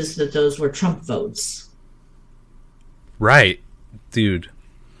guess is that those were Trump votes. Right, dude.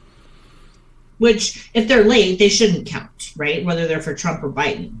 Which, if they're late, they shouldn't count, right? Whether they're for Trump or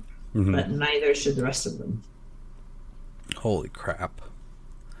Biden. But neither should the rest of them. Holy crap.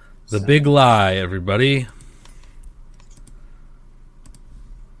 The big lie, everybody.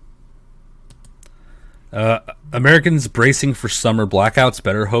 Americans bracing for summer blackouts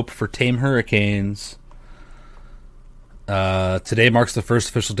better hope for tame hurricanes. Today marks the first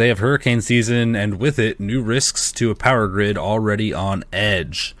official day of hurricane season, and with it, new risks to a power grid already on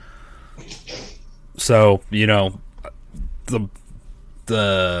edge. So,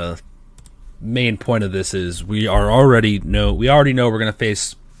 the main point of this is we already know we're going to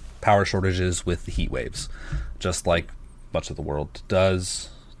face power shortages with the heat waves, just like much of the world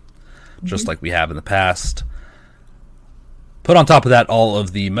does, just like we have in the past. Put on top of that all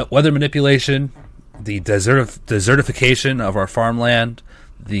of the weather manipulation, the desertification of our farmland,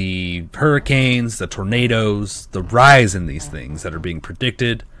 the hurricanes, the tornadoes, the rise in these things that are being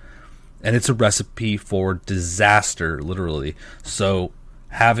predicted, and it's a recipe for disaster, literally. So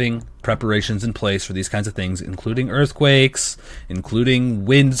having preparations in place for these kinds of things, including earthquakes, including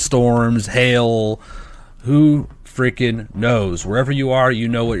windstorms, hail, who freaking knows? Wherever you are, you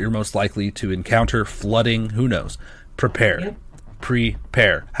know what you're most likely to encounter. Flooding, who knows? Prepare. Yep.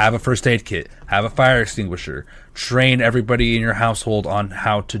 Prepare. Have a first aid kit. Have a fire extinguisher. Train everybody in your household on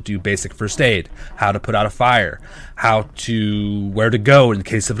how to do basic first aid, how to put out a fire, where to go in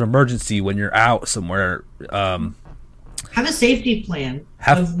case of an emergency when you're out somewhere. Have a safety plan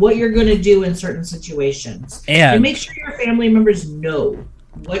of what you're going to do in certain situations. And make sure your family members know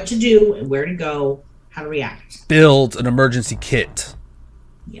what to do and where to go, how to react. Build an emergency kit.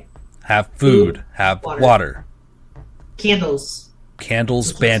 Yeah. Have food. Have water. Candles,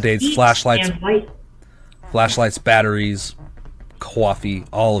 Band-Aids, flashlights, batteries, coffee,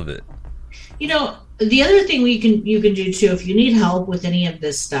 all of it. The other thing you can do too, if you need help with any of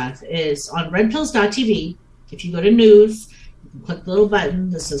this stuff, is on redpills.tv. If you go to news, you can click the little button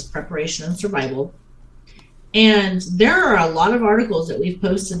that says preparation and survival. And there are a lot of articles that we've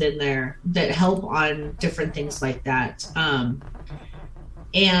posted in there that help on different things like that.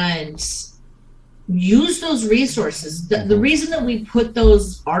 And use those resources. The reason that we put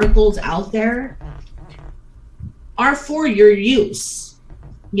those articles out there are for your use.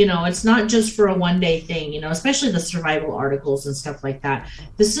 It's not just for a one-day thing, especially the survival articles and stuff like that.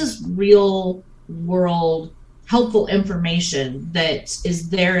 This is real world helpful information that is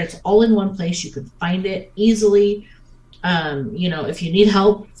there. It's all in one place. You can find it easily. If you need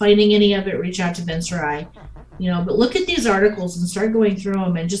help finding any of it, reach out to Vince or I. But look at these articles and start going through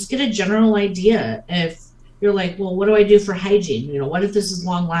them and just get a general idea. If you're like, well, what do I do for hygiene? What if this is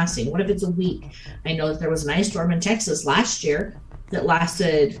long lasting? What if it's a week? I know that there was an ice storm in Texas last year that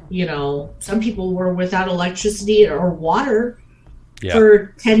lasted, some people were without electricity or water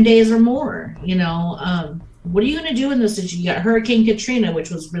for 10 days or more. You know, what are you going to do in this situation? You got Hurricane Katrina, which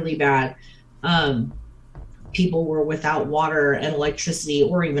was really bad. People were without water and electricity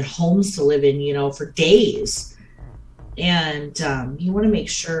or even homes to live in, you know, for days. And you want to make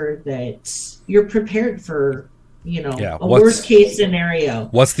sure that you're prepared for, you know, a worst case scenario.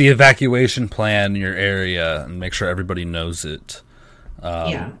 What's the evacuation plan in your area, and make sure everybody knows it.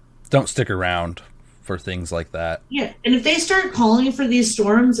 Don't stick around for things like that. Yeah, and if they start calling for these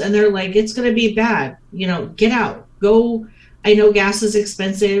storms and they're like, it's going to be bad, you know, get out. Go. I know gas is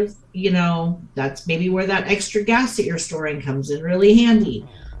expensive. You know, that's maybe where that extra gas that you're storing comes in really handy.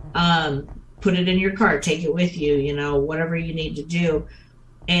 Put it in your car, take it with you, you know, whatever you need to do.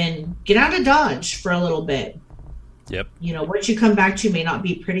 And get out of Dodge for a little bit. Yep. You know, what you come back to may not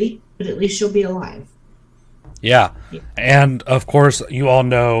be pretty, but at least you'll be alive. Yeah. And, of course, you all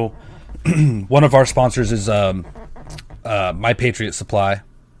know one of our sponsors is My Patriot Supply.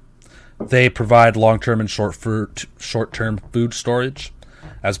 They provide long-term and short-term food storage,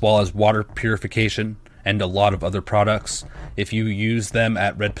 as well as water purification and a lot of other products. If you use them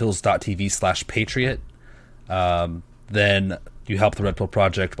at redpills.tv/patriot, then you help the Red Pill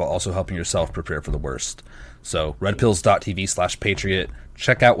Project while also helping yourself prepare for the worst. So redpills.tv/patriot.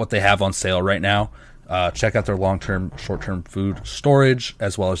 Check out what they have on sale right now. Check out their long-term, short-term food storage,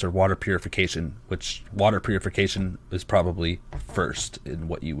 as well as their water purification, which water purification is probably first in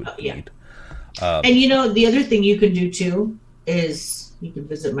what you would need. And, you know, the other thing you can do, too, is you can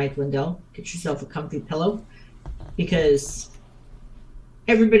visit Mike Lindell, get yourself a comfy pillow, because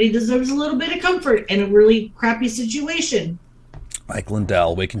everybody deserves a little bit of comfort in a really crappy situation. Mike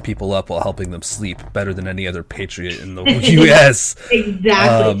Lindell, waking people up while helping them sleep better than any other patriot in the U.S.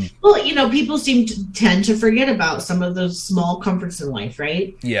 Exactly. Well, you know, people tend to forget about some of those small comforts in life,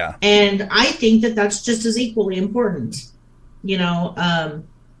 right? Yeah. And I think that that's just as equally important. You know,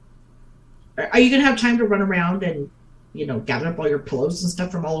 are you going to have time to run around and, you know, gather up all your pillows and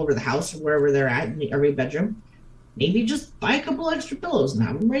stuff from all over the house or wherever they're at in every bedroom? Maybe just buy a couple extra pillows and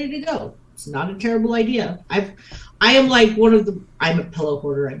have them ready to go. It's not a terrible idea. I am like I'm a pillow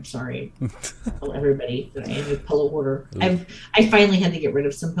hoarder. I'm sorry. Tell everybody that I am a pillow hoarder. I finally had to get rid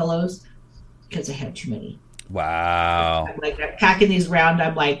of some pillows because I had too many. Wow. I'm packing these around.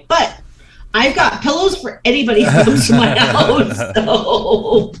 I'm like, but I've got pillows for anybody who comes to my house.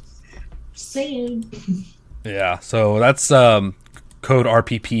 So, just saying. Yeah. So that's code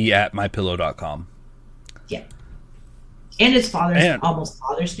RPP at mypillow.com. Yeah. And it's almost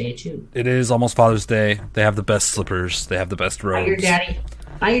Father's Day, too. It is almost Father's Day. They have the best slippers. They have the best robes.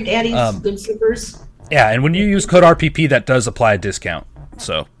 Buy your daddy's good slippers. Yeah, and when you use code RPP, that does apply a discount.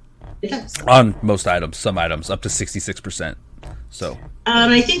 So it does. On most items, some items, up to 66%. So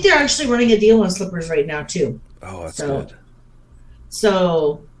I think they're actually running a deal on slippers right now, too. Oh, that's good.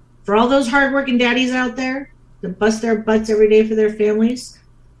 So for all those hardworking daddies out there that bust their butts every day for their families,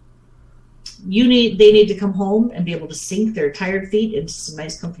 they need to come home and be able to sink their tired feet into some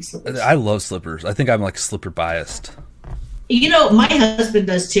nice comfy slippers. I love slippers. I think I'm like slipper biased. You know, my husband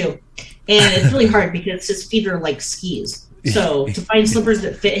does too. And it's really hard because his feet are like skis. So to find slippers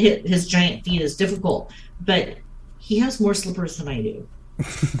that fit his giant feet is difficult. But he has more slippers than I do.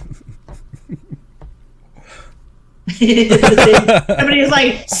 Somebody's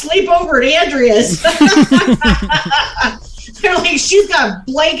like, sleep over at Andrea's. They're like, she's got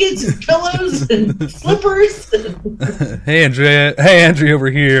blankets and pillows and slippers. Hey, Andrea over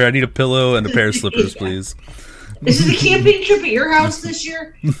here. I need a pillow and a pair of slippers, please. Is it a camping trip at your house this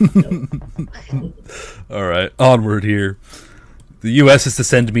year? All right, onward here. The U.S. is to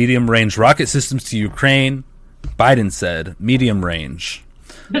send medium-range rocket systems to Ukraine. Biden said medium-range.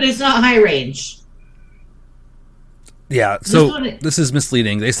 But it's not high-range. Yeah, so this is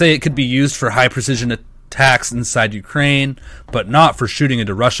misleading. They say it could be used for high-precision attacks inside Ukraine, but not for shooting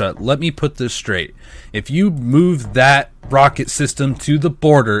into Russia. Let me put this straight. If you move that rocket system to the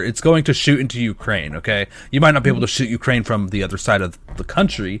border, it's going to shoot into Ukraine, okay? You might not be able to shoot Ukraine from the other side of the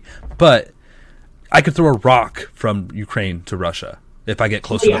country, but I could throw a rock from Ukraine to Russia if I get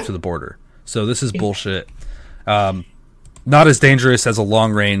close enough to the border. So this is bullshit. Not as dangerous as a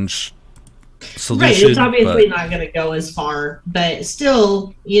long-range solution. Right, it's obviously not going to go as far, but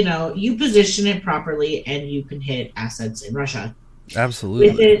still, you know, you position it properly and you can hit assets in Russia.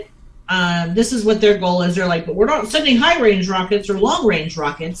 Absolutely. With it, this is what their goal is. They're like, but we're not sending high-range rockets or long-range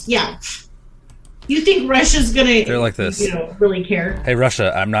rockets. Yeah. You think Russia's going to, they're like this. You know, really care? Hey,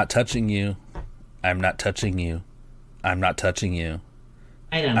 Russia, I'm not touching you. I'm not touching you. I'm not touching you.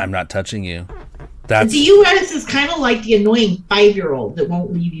 I know. I'm not touching you. The U.S. is kind of like the annoying 5-year-old that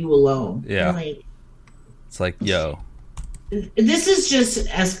won't leave you alone. Yeah. It's like, yo, this is just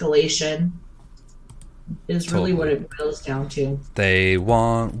escalation. Is really what it boils down to. They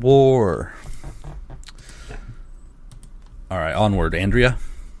want war. Yeah. All right, onward, Andrea.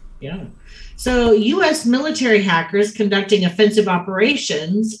 Yeah. So, U.S. military hackers conducting offensive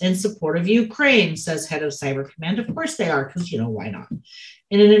operations in support of Ukraine, says head of Cyber Command. Of course they are, because, why not?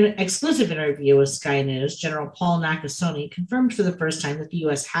 In an exclusive interview with Sky News, General Paul Nakasone confirmed for the first time that the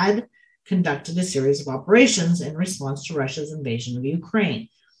U.S. had conducted a series of operations in response to Russia's invasion of Ukraine.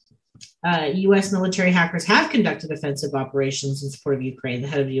 U.S. military hackers have conducted offensive operations in support of Ukraine, the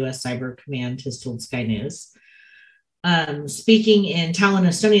head of U.S. Cyber Command has told Sky News. Speaking in Tallinn,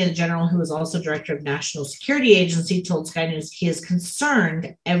 Estonia, the general, who is also director of National Security Agency, told Sky News he is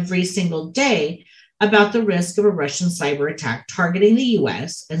concerned every single day about the risk of a Russian cyber attack targeting the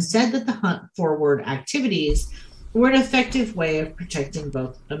U.S. and said that the hunt forward activities were an effective way of protecting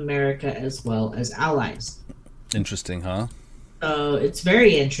both America as well as allies. Interesting, huh? So it's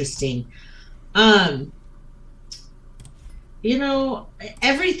very interesting.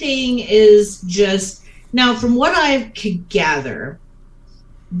 Everything is just... Now, from what I could gather,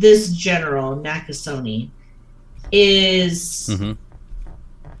 this general, Nakasone, is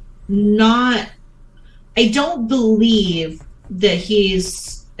not... I don't believe that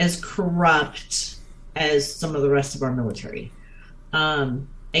he's as corrupt as some of the rest of our military.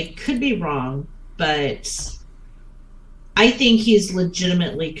 I could be wrong, but I think he's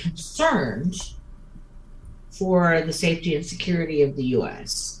legitimately concerned for the safety and security of the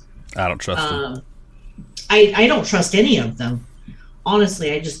U.S. I don't trust him. I don't trust any of them.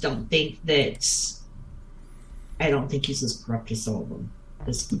 Honestly, I just don't think that... I don't think he's as corrupt as some of them.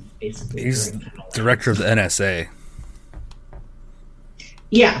 He's director of the NSA.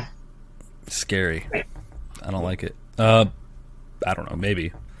 Yeah. Scary. Right. I don't like it. I don't know,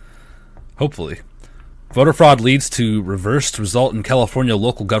 maybe. Hopefully. Voter fraud leads to reversed result in California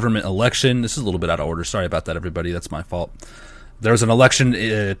local government election. This is a little bit out of order. Sorry about that, everybody. That's my fault. There was an election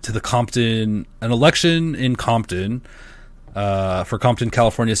an election in Compton for Compton,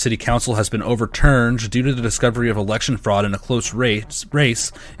 California City Council has been overturned due to the discovery of election fraud in a close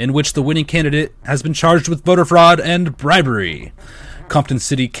race in which the winning candidate has been charged with voter fraud and bribery. Compton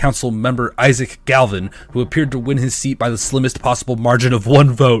City Council member Isaac Galvin, who appeared to win his seat by the slimmest possible margin of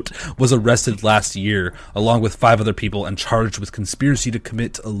 1 vote, was arrested last year, along with 5 other people, and charged with conspiracy to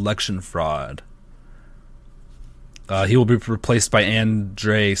commit election fraud. He will be replaced by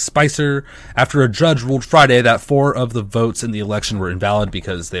Andre Spicer after a judge ruled Friday that 4 of the votes in the election were invalid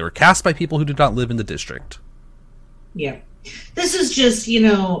because they were cast by people who did not live in the district. Yeah. This is just,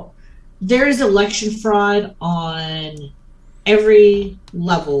 there is election fraud on every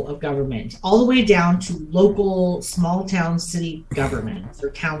level of government, all the way down to local small town city governments or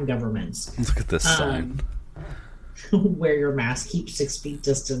town governments. Look at this sign. Wear your mask, keep 6 feet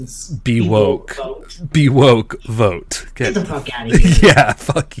distance. Be woke. Vote. Be woke, vote. Get the fuck out of here. Yeah,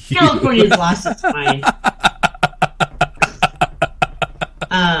 fuck you. California's lost its mind.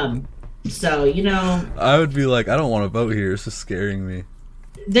 So, I would be like, I don't want to vote here. It's just scaring me.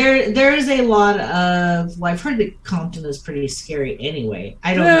 There is a lot of... Well, I've heard that Compton is pretty scary anyway.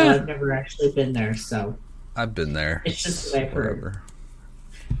 I don't know. I've never actually been there, so... I've been there. It's just what I've heard.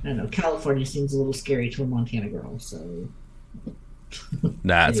 I don't know. California seems a little scary to a Montana girl, so...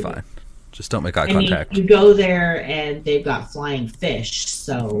 Nah, it's fine. Just don't make eye contact. You go there and they've got flying fish,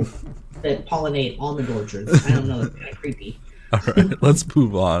 so that pollinate almond orchards. I don't know. That's kind of creepy. All right, let's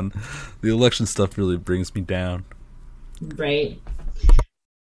move on. The election stuff really brings me down. Right.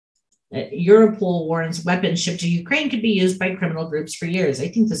 Europol warns weapons shipped to Ukraine could be used by criminal groups for years. I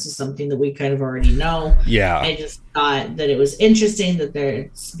think this is something that we kind of already know. Yeah. I just thought that it was interesting that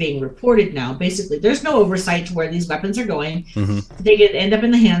it's being reported now. Basically, there's no oversight to where these weapons are going. Mm-hmm. They could end up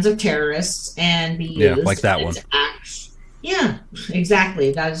in the hands of terrorists and be used. Yeah, like that one. Yeah,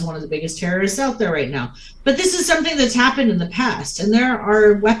 exactly. That is one of the biggest terrorists out there right now. But this is something that's happened in the past, and there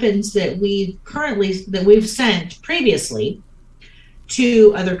are weapons that we've sent previously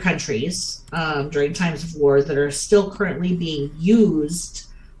to other countries during times of war that are still currently being used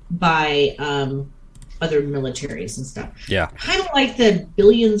by other militaries and stuff. Yeah. Kind of like the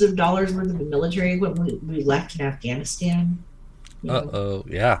billions of dollars worth of military equipment we left in Afghanistan.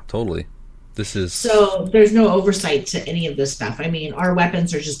 Yeah, totally. So there's no oversight to any of this stuff. I mean, our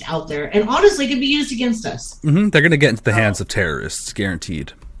weapons are just out there and honestly could be used against us. Mm-hmm. They're going to get into the hands of terrorists,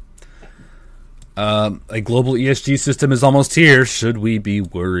 guaranteed. A global ESG system is almost here. Should we be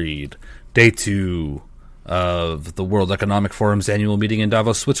worried? Day 2 of the World Economic Forum's annual meeting in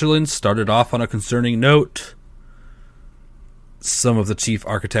Davos, Switzerland started off on a concerning note. Some of the chief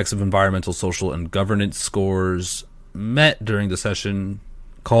architects of environmental, social, and governance scores met during the session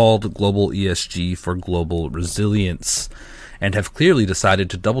called Global ESG for Global Resilience, and have clearly decided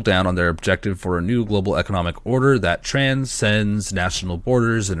to double down on their objective for a new global economic order that transcends national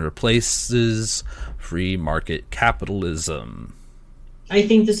borders and replaces free market capitalism. I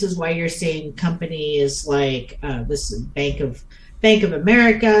think this is why you're seeing companies like this is Bank of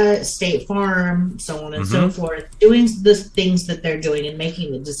America, State Farm, so on and so forth, doing the things that they're doing and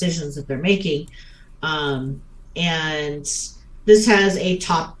making the decisions that they're making. And this has a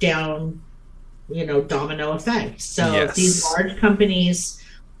top-down, domino effect. So these large companies,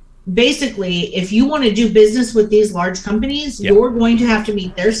 basically, if you want to do business with these large companies, you're going to have to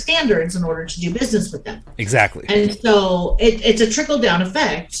meet their standards in order to do business with them. Exactly. And so it's a trickle-down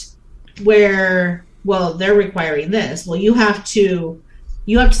effect where, well, they're requiring this. Well, you have to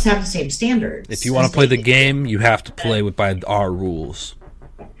have the same standards. If you want to play the game, you have to play by our rules.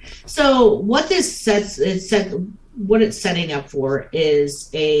 So what this what it's setting up for is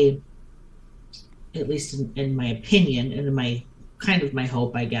at least in my opinion, and in my kind of my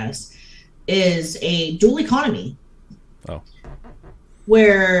hope, I guess, is a dual economy. Oh.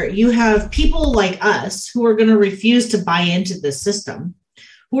 Where you have people like us who are going to refuse to buy into this system,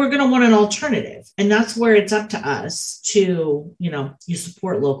 who are going to want an alternative. And that's where it's up to us to, you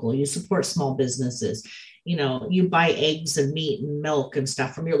support local, you support small businesses, you buy eggs and meat and milk and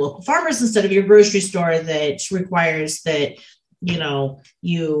stuff from your local farmers instead of your grocery store that requires that,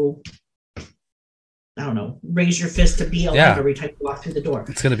 you I don't know, raise your fist to BLM every time you walk through the door.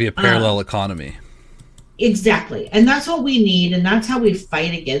 It's going to be a parallel economy. Exactly. And that's what we need. And that's how we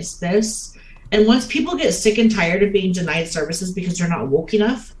fight against this. And once people get sick and tired of being denied services because they're not woke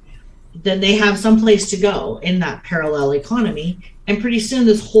enough, then they have someplace to go in that parallel economy. And pretty soon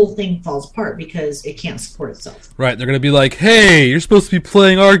this whole thing falls apart because it can't support itself. Right. They're going to be like, hey, you're supposed to be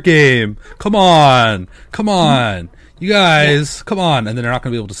playing our game. Come on. You guys, come on. And then they're not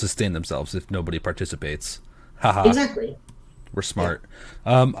going to be able to sustain themselves if nobody participates. Haha. Exactly. We're smart.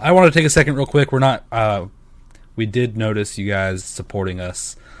 I want to take a second real quick. We're not, we did notice you guys supporting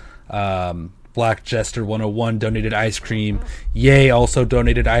us. Black Jester 101 donated ice cream. Yay also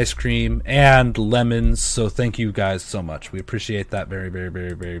donated ice cream and lemons. So thank you guys so much. We appreciate that very, very,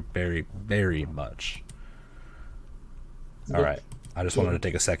 very, very, very, very much. All right. I just wanted to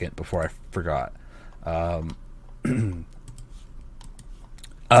take a second before I forgot. You're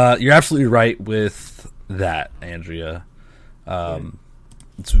absolutely right with that, Andrea.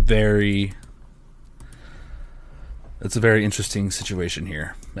 It's a very interesting situation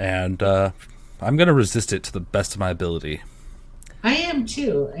here, and I'm going to resist it to the best of my ability. I am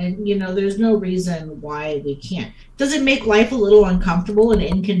too, and there's no reason why we can't. Does it make life a little uncomfortable and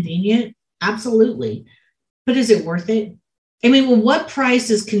inconvenient? Absolutely. But is it worth it? I mean, well, what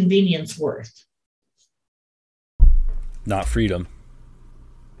price is convenience worth? Not freedom.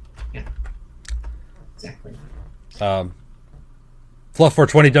 Yeah, exactly.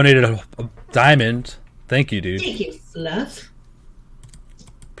 Fluff420 donated a diamond. Thank you, dude. Thank you, Fluff.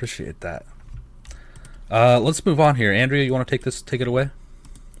 Appreciate that. Let's move on here. Andrea, you want to take it away?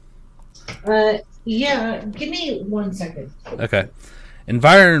 Yeah, give me 1 second. Okay.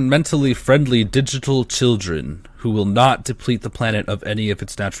 Environmentally friendly digital children who will not deplete the planet of any of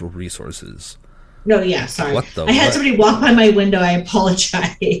its natural resources. No, yeah, sorry. What the I had somebody walk by my window. I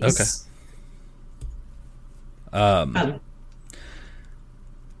apologize. Okay.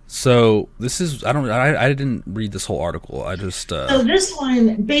 So this is I didn't read this whole article. I just So this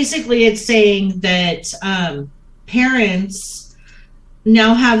one basically it's saying that parents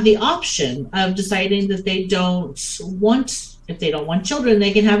now have the option of deciding that if they don't want children,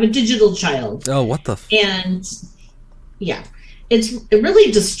 they can have a digital child. Oh, what the and yeah. It's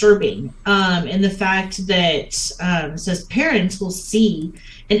really disturbing in the fact that it says parents will see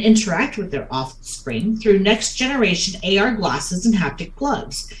and interact with their offspring through next generation AR glasses and haptic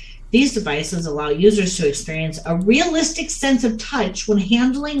gloves. These devices allow users to experience a realistic sense of touch when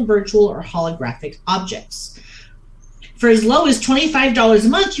handling virtual or holographic objects. For as low as $25 a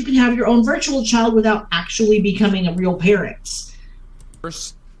month, you can have your own virtual child without actually becoming a real parent.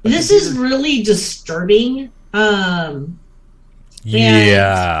 This is really disturbing.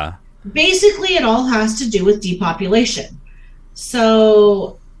 Yeah. Basically, it all has to do with depopulation.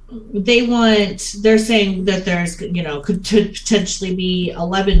 So they're saying that there's, could potentially be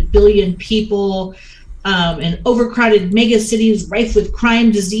 11 billion people in overcrowded mega cities rife with crime,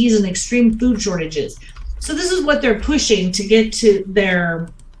 disease, and extreme food shortages. So this is what they're pushing to get to their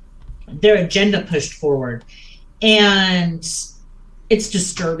agenda pushed forward. And it's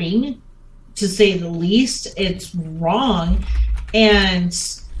disturbing, to say the least. It's wrong. And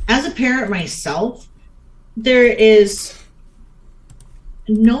as a parent myself, there is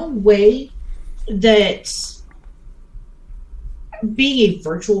no way that being a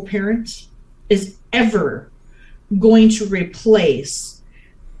virtual parent is ever going to replace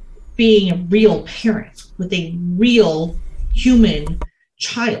being a real parent with a real human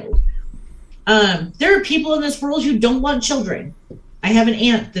child. There are people in this world who don't want children. I have an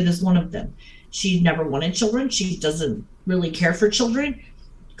aunt that is one of them. She never wanted children. She doesn't really care for children.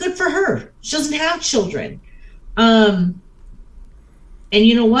 Good for her. She doesn't have children. And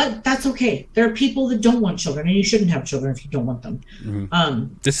you know what? That's okay. There are people that don't want children, and you shouldn't have children if you don't want them.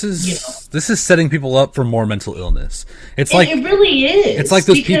 Mm-hmm. This is setting people up for more mental illness. It really is. It's like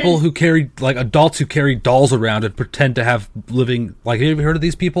those people who carry, like, adults who carry dolls around and pretend to have living. Like, have you heard of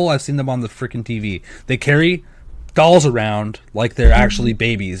these people? I've seen them on the freaking TV. They carry dolls around like they're actually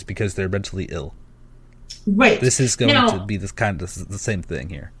babies because they're mentally ill. Right. This is going to be this is the same thing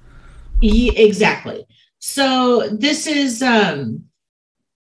here. Exactly. So this is.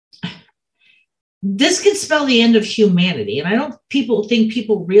 This could spell the end of humanity. And I don't think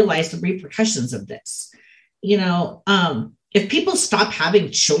people realize the repercussions of this. If people stop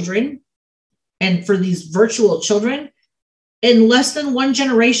having children, and for these virtual children, in less than one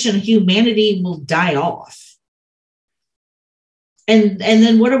generation, humanity will die off. And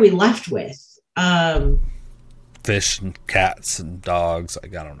then what are we left with? Fish and cats and dogs. I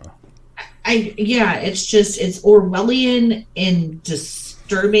don't know. It's Orwellian and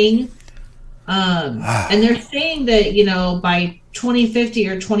disturbing. And they're saying that, by 2050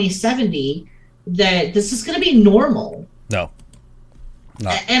 or 2070, that this is going to be normal. No.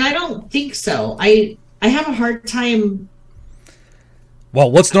 And I don't think so. I have a hard time.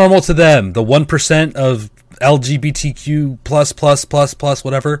 Well, what's normal to them? The 1% of LGBTQ plus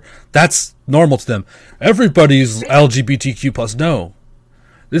whatever? That's normal to them. Everybody's LGBTQ plus. No.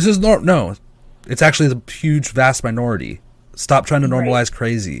 This is no. It's actually the huge, vast minority. Stop trying to normalize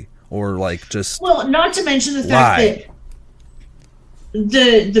crazy. Or not to mention the fact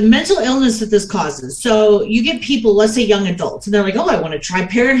that the mental illness that this causes. So you get people, let's say young adults, and they're like, "Oh, I want to try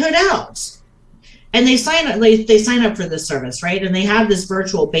parenthood out," and they sign up for this service, right? And they have this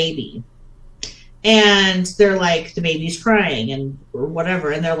virtual baby, and they're like, the baby's crying or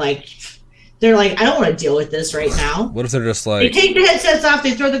whatever, and they're like, I don't want to deal with this right now. What if they're just like, they take the headsets off,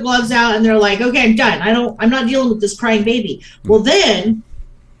 they throw the gloves out, and they're like, okay, I'm done. I'm not dealing with this crying baby. Well, then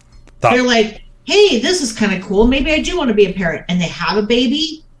they're like, hey, this is kind of cool. Maybe I do want to be a parent. And they have a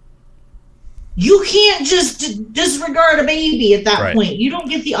baby. You can't just disregard a baby at that point. You don't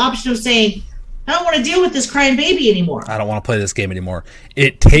get the option of saying, I don't want to deal with this crying baby anymore. I don't want to play this game anymore.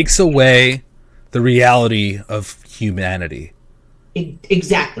 It takes away the reality of humanity.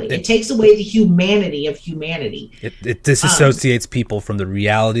 Exactly. It takes away the humanity of humanity. It disassociates people from the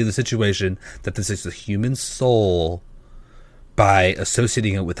reality of the situation, that this is a human soul, by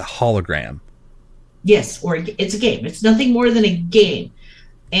associating it with a hologram. Yes, or it's a game. It's nothing more than a game.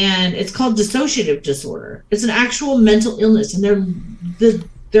 And it's called dissociative disorder. It's an actual mental illness, and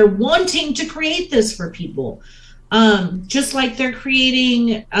they're wanting to create this for people. Just like they're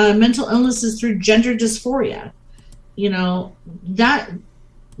creating mental illnesses through gender dysphoria.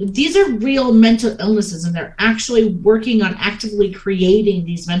 These are real mental illnesses, and they're actually working on actively creating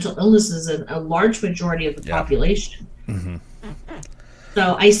these mental illnesses in a large majority of the population. Mm-hmm.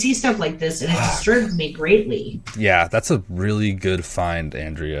 So I see stuff like this, and it disturbs me greatly. Yeah, that's a really good find,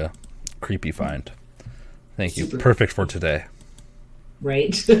 Andrea. Creepy find. Thank you. Perfect for today.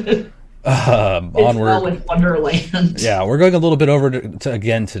 Right. Onward. Well with Wonderland. Yeah, we're going a little bit over to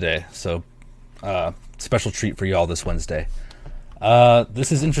again today. So, special treat for y'all this Wednesday.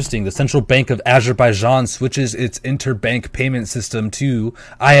 This is interesting. The Central Bank of Azerbaijan switches its interbank payment system to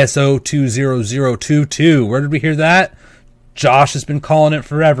ISO 20022. Where did we hear that? Josh has been calling it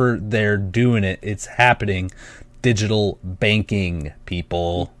forever. They're doing it. It's happening. Digital banking,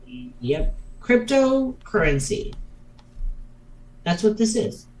 people. Yep. Cryptocurrency. That's what this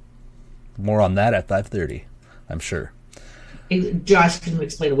is. More on that at 5:30, I'm sure. Josh can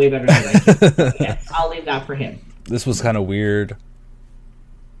explain it way better than I can. Yes, I'll leave that for him. This was kind of weird.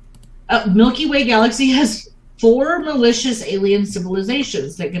 Milky Way galaxy has 4 malicious alien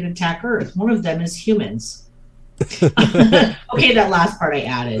civilizations that can attack Earth. One of them is humans. Okay, that last part I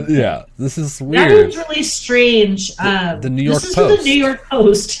added. Yeah, this is weird. That is really strange. The New York Post. This is from the New York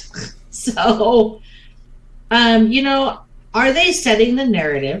Post. So, are they setting the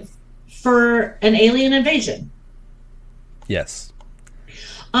narrative for an alien invasion? Yes.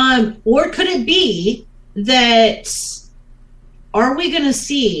 Or could it be that, are we going to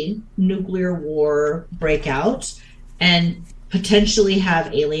see nuclear war break out and potentially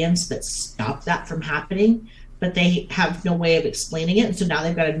have aliens that stop that from happening, but they have no way of explaining it. And so now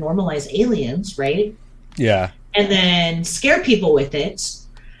they've got to normalize aliens, right? Yeah. And then scare people with it.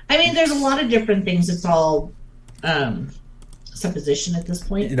 I mean, there's a lot of different things. It's all supposition at this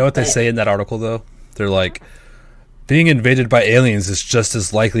point. You know what they say in that article, though? They're like, being invaded by aliens is just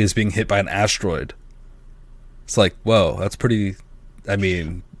as likely as being hit by an asteroid. It's like, whoa, that's pretty... I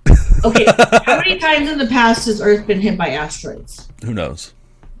mean... Okay, how many times in the past has Earth been hit by asteroids? Who knows?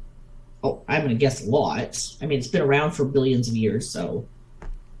 Oh, I'm going to guess a lot. I mean, it's been around for billions of years, so...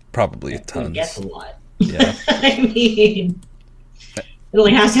 Probably tons. I guess a lot. Yeah. I mean... It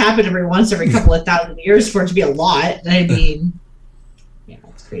only has to happen every couple of thousand years for it to be a lot. I mean, yeah,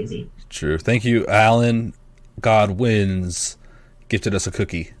 it's crazy. True. Thank you, Alan. God wins. Gifted us a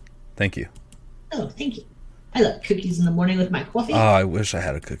cookie. Thank you. Oh, thank you. I love cookies in the morning with my coffee. Oh, I wish I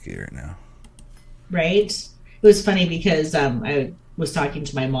had a cookie right now. Right? It was funny because I was talking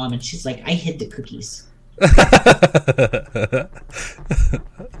to my mom and she's like, I hid the cookies.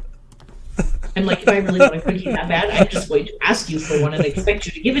 I'm like, if I really want a cookie that bad, I'm just going to ask you for one and expect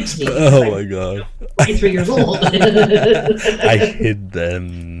you to give it to me. Oh my god. 23 years old. I hid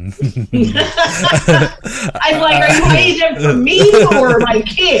them. I'm like, are you hiding them from me or my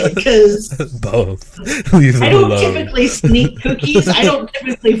kid? Because both. Leave them I don't alone. typically sneak cookies. I don't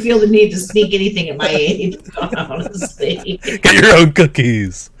typically feel the need to sneak anything at my age, honestly. Get your own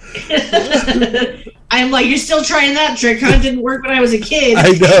cookies. I'm like, you're still trying that trick, huh? It didn't work when I was a kid.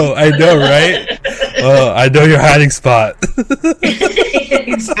 I know, right? Oh, I know your hiding spot.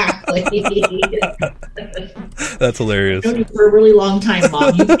 Exactly. That's hilarious. I've known you for a really long time,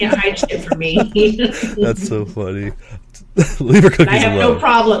 Mom. You can't hide shit from me. That's so funny. Leave her cookies I have alone. no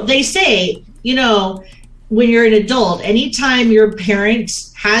problem. They say, when you're an adult, anytime your parent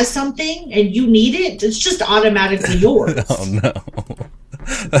has something and you need it, it's just automatically yours. Oh, no.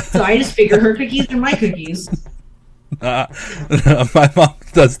 So I just figure her cookies are my cookies. My mom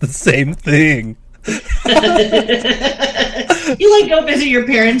does the same thing. You go visit your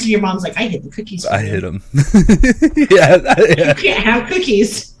parents and your mom's like, I hid the cookies. I hid them. Yeah. You can't have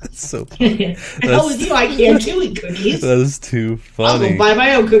cookies. That's so funny. Hell with you, I can't too eat cookies. That is too I'll funny. go buy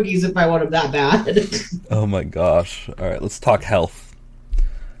my own cookies if I want them that bad. Oh my gosh. All right, let's talk health.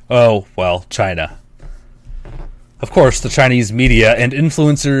 Oh, well, China. Of course, the Chinese media and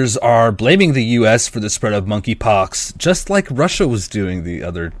influencers are blaming the U.S. for the spread of monkeypox, just like Russia was doing the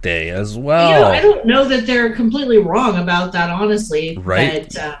other day as well. I don't know that they're completely wrong about that, honestly. Right?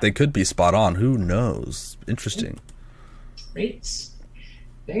 But, they could be spot on. Who knows? Interesting. Right.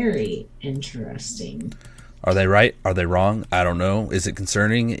 Very interesting. Are they right? Are they wrong? I don't know. Is it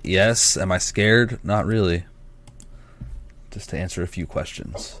concerning? Yes. Am I scared? Not really. Just to answer a few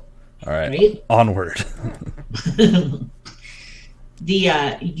questions. All right. Onward. The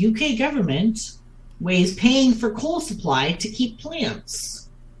UK government weighs paying for coal supply to keep plants.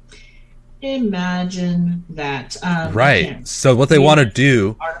 Imagine that. Right. So what they want to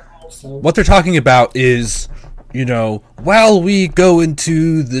do, what they're talking about is, while we go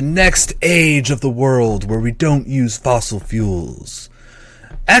into the next age of the world where we don't use fossil fuels,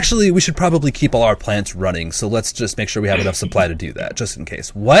 actually, we should probably keep all our plants running, so let's just make sure we have enough supply to do that, just in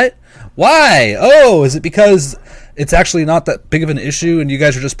case. What? Why? Oh, is it because it's actually not that big of an issue and you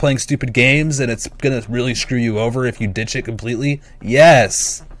guys are just playing stupid games and it's going to really screw you over if you ditch it completely?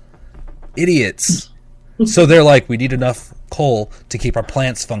 Yes. Idiots. So they're like, we need enough coal to keep our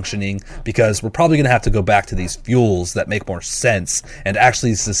plants functioning because we're probably going to have to go back to these fuels that make more sense and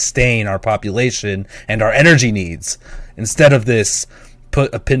actually sustain our population and our energy needs instead of this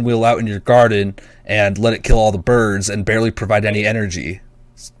put a pinwheel out in your garden and let it kill all the birds and barely provide any energy.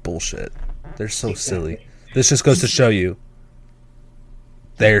 It's bullshit. They're so silly. This just goes to show you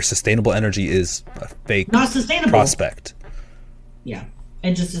their sustainable energy is a fake not sustainable prospect. Yeah.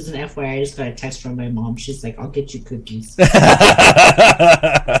 And just as an FYI, I just got a text from my mom. She's like, I'll get you cookies. I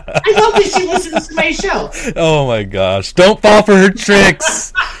thought that she listens to my show. Oh my gosh. Don't fall for her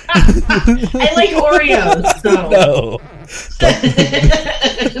tricks. I like Oreos. So. No.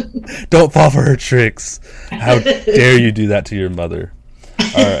 Don't fall for her tricks. How dare you do that to your mother?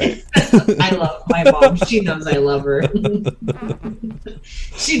 All right. I love my mom. She knows I love her.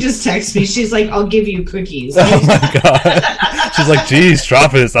 She just texts me. She's like, I'll give you cookies. Oh my god. She's like, geez,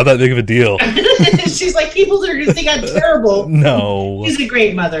 drop it. It's not that big of a deal. She's like, people are going to think I'm terrible. No. She's a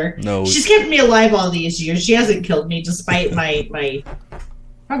great mother. No. She's kept me alive all these years. She hasn't killed me despite my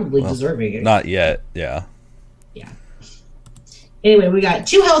probably deserving it. Not yet. Yeah. Yeah. Anyway, we got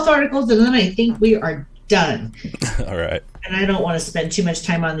 2 health articles and then I think we are Done. All right. And I don't want to spend too much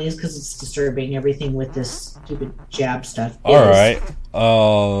time on these because it's disturbing. Everything with this stupid jab stuff. All right.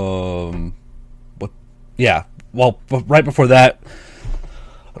 What? Yeah. Well, right before that,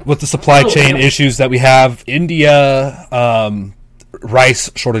 with the supply chain issues that we have, India, rice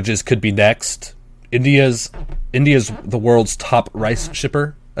shortages could be next. India's the world's top rice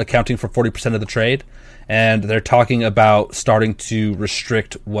shipper, accounting for 40% of the trade, and they're talking about starting to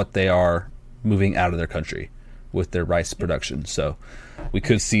restrict what they are moving out of their country with their rice production. So we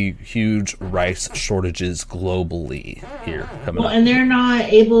could see huge rice shortages globally here coming up. And they're not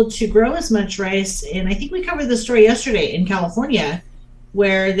able to grow as much rice. And I think we covered this story yesterday in California,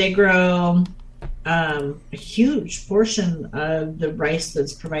 where they grow a huge portion of the rice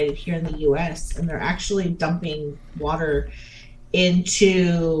that's provided here in the U.S. And they're actually dumping water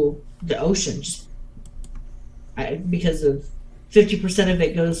into the ocean just because of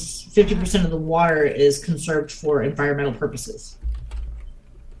 50% of the water is conserved for environmental purposes.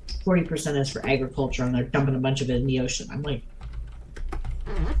 40% is for agriculture, and they're dumping a bunch of it in the ocean. I'm like,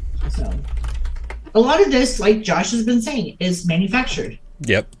 so a lot of this, like Josh has been saying, is manufactured.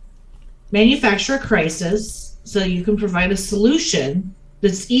 Yep. Manufacture a crisis so you can provide a solution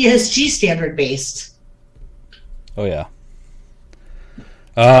that's ESG standard based. Oh, yeah.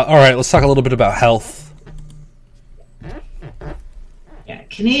 All right, let's talk a little bit about health. Yeah,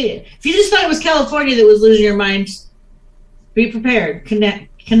 Canadian. If you just thought it was California that was losing your mind, be prepared.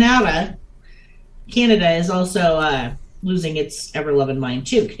 Canada is also losing its ever-loving mind,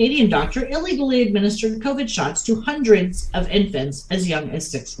 too. Canadian doctor illegally administered COVID shots to hundreds of infants as young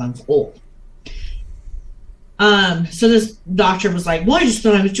as 6 months old. So this doctor was like, well, I just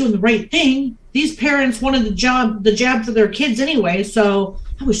thought I was doing the right thing. These parents wanted the jab for their kids anyway, so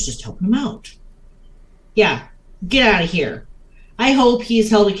I was just helping them out. Yeah, get out of here. I hope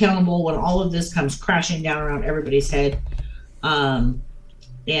he's held accountable when all of this comes crashing down around everybody's head. And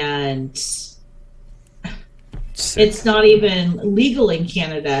it's not even legal in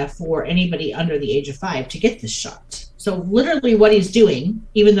Canada for anybody under the age of 5 to get this shot. So literally what he's doing,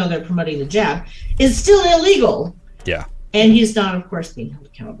 even though they're promoting the jab, is still illegal. Yeah. And he's not, of course, being held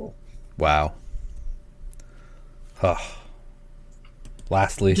accountable. Wow. Huh.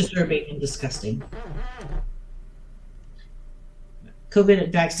 Lastly. Disturbing and disgusting.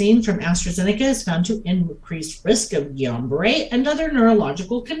 COVID vaccine from AstraZeneca is found to increase risk of Guillain-Barré and other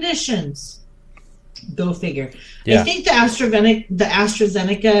neurological conditions. Go figure. Yeah. I think the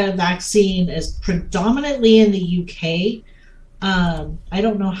AstraZeneca vaccine is predominantly in the UK. I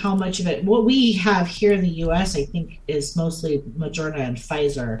don't know how much of it. What we have here in the US, I think, is mostly Moderna and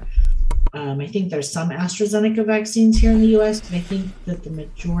Pfizer. I think there's some AstraZeneca vaccines here in the U.S., but I think that the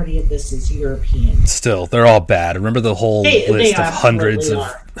majority of this is European. Still, they're all bad. Remember the whole list of hundreds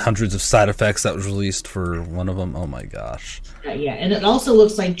of side effects that was released for one of them? Oh my gosh. Yeah, and it also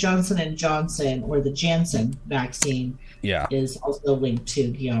looks like Johnson & Johnson, or the Janssen vaccine, is also linked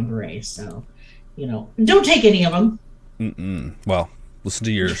to Guillain-Barré. So, don't take any of them. Well, listen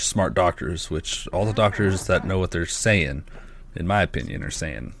to your smart doctors, which all the doctors that know what they're saying, in my opinion, are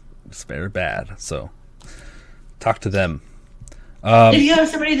saying it's very bad. So talk to them. If you have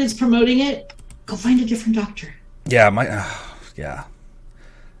somebody that's promoting it, go find a different doctor. Yeah, yeah,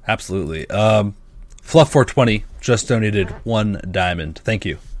 absolutely. Fluff 420 just donated $1 diamond. Thank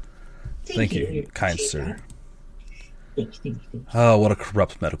you. Thank you, kind sir. Thank you. Oh, what a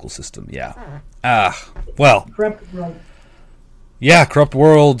corrupt medical system. Yeah. Well. Corrupt world. Yeah, corrupt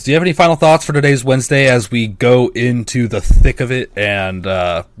world. Do you have any final thoughts for today's Wednesday as we go into the thick of it and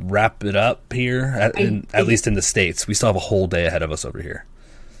wrap it up here, at least in the States? We still have a whole day ahead of us over here.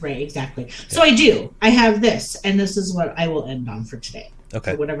 Right, exactly. Yeah. So I do. I have this, and this is what I will end on for today.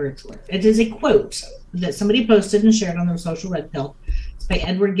 Okay. For whatever it's worth. It is a quote that somebody posted and shared on their social red pill. It's by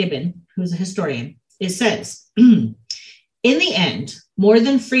Edward Gibbon, who's a historian. It says, in the end, more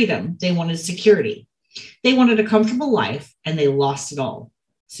than freedom, they wanted security. They wanted a comfortable life, and they lost it all.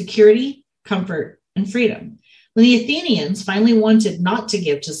 Security, comfort, and freedom. When the Athenians finally wanted not to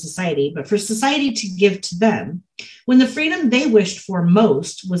give to society, but for society to give to them, when the freedom they wished for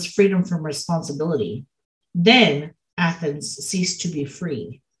most was freedom from responsibility, then Athens ceased to be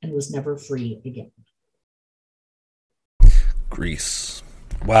free and was never free again. Greece.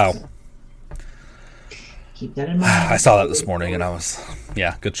 Wow. Keep that in mind. I saw that this morning, and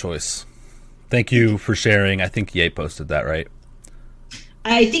good choice. Thank you for sharing. I think Ye posted that, right?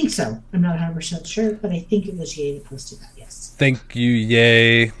 I think so. I'm not 100% sure, but I think it was Ye that posted that, yes. Thank you,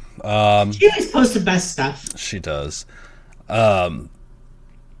 Ye. She always posts the best stuff. She does. So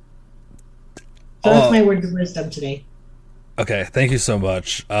that's my word of wisdom today. Okay, thank you so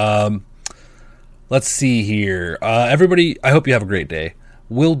much. Let's see here. Everybody, I hope you have a great day.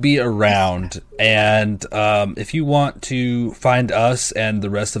 We'll be around, and if you want to find us and the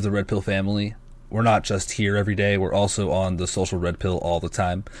rest of the Red Pill family, we're not just here every day. We're also on the Social Red Pill all the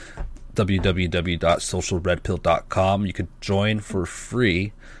time. www.socialredpill.com. You could join for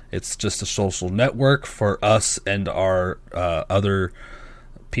free. It's just a social network for us and our other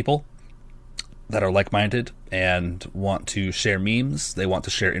people that are like-minded and want to share memes. They want to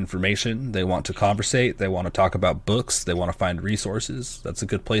share information. They want to conversate. They want to talk about books. They want to find resources. That's a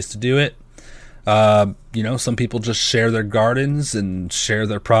good place to do it. Some people just share their gardens and share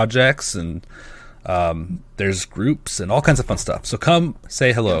their projects, and there's groups and all kinds of fun stuff. So come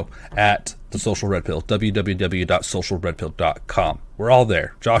say hello at the Social Red Pill, www.socialredpill.com. We're all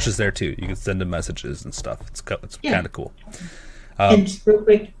there. Josh is there too. You can send him messages and stuff. It's kind of cool. And real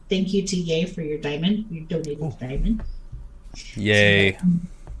quick, thank you to Ye for your diamond. You donated a diamond. Yay. So,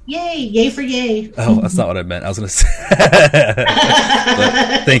 yay for Ye. Oh, that's not what I meant. I was going to say.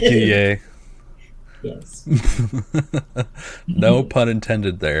 But thank you, Ye. Yes. No pun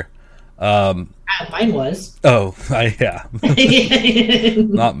intended there. Mine was. Oh, yeah.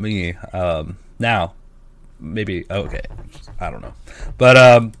 Not me. Now, maybe, okay. I don't know.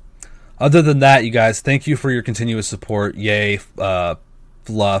 But other than that, you guys, thank you for your continuous support. Yay,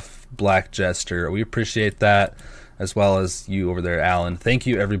 Fluff, Black Jester. We appreciate that, as well as you over there, Alan. Thank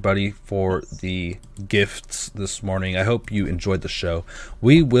you, everybody, for the gifts this morning. I hope you enjoyed the show.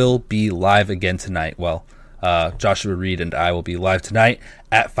 We will be live again tonight. Well, Joshua Reed and I will be live tonight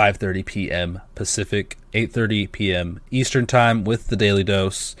at 5:30 p.m. Pacific, 8:30 p.m. Eastern Time with the Daily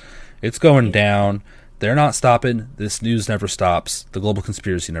Dose. It's going down. They're not stopping. This news never stops. The global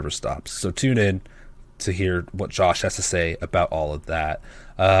conspiracy never stops. So tune in to hear what Josh has to say about all of that.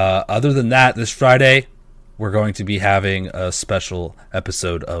 Other than that, this Friday, we're going to be having a special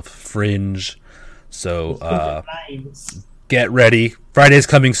episode of Fringe. So get ready. Friday's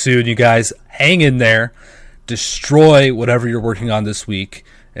coming soon, you guys. Hang in there. Destroy whatever you're working on this week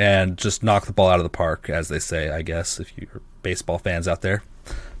and just knock the ball out of the park, as they say, I guess, if you're baseball fans out there.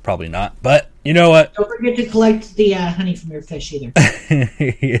 Probably not, but you know what? Don't forget to collect the honey from your fish either.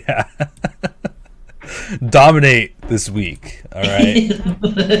 Yeah. Dominate this week, all right?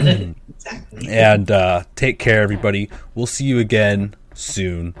 Exactly. And take care, everybody. We'll see you again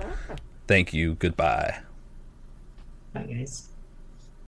soon. Thank you. Goodbye. Bye, guys.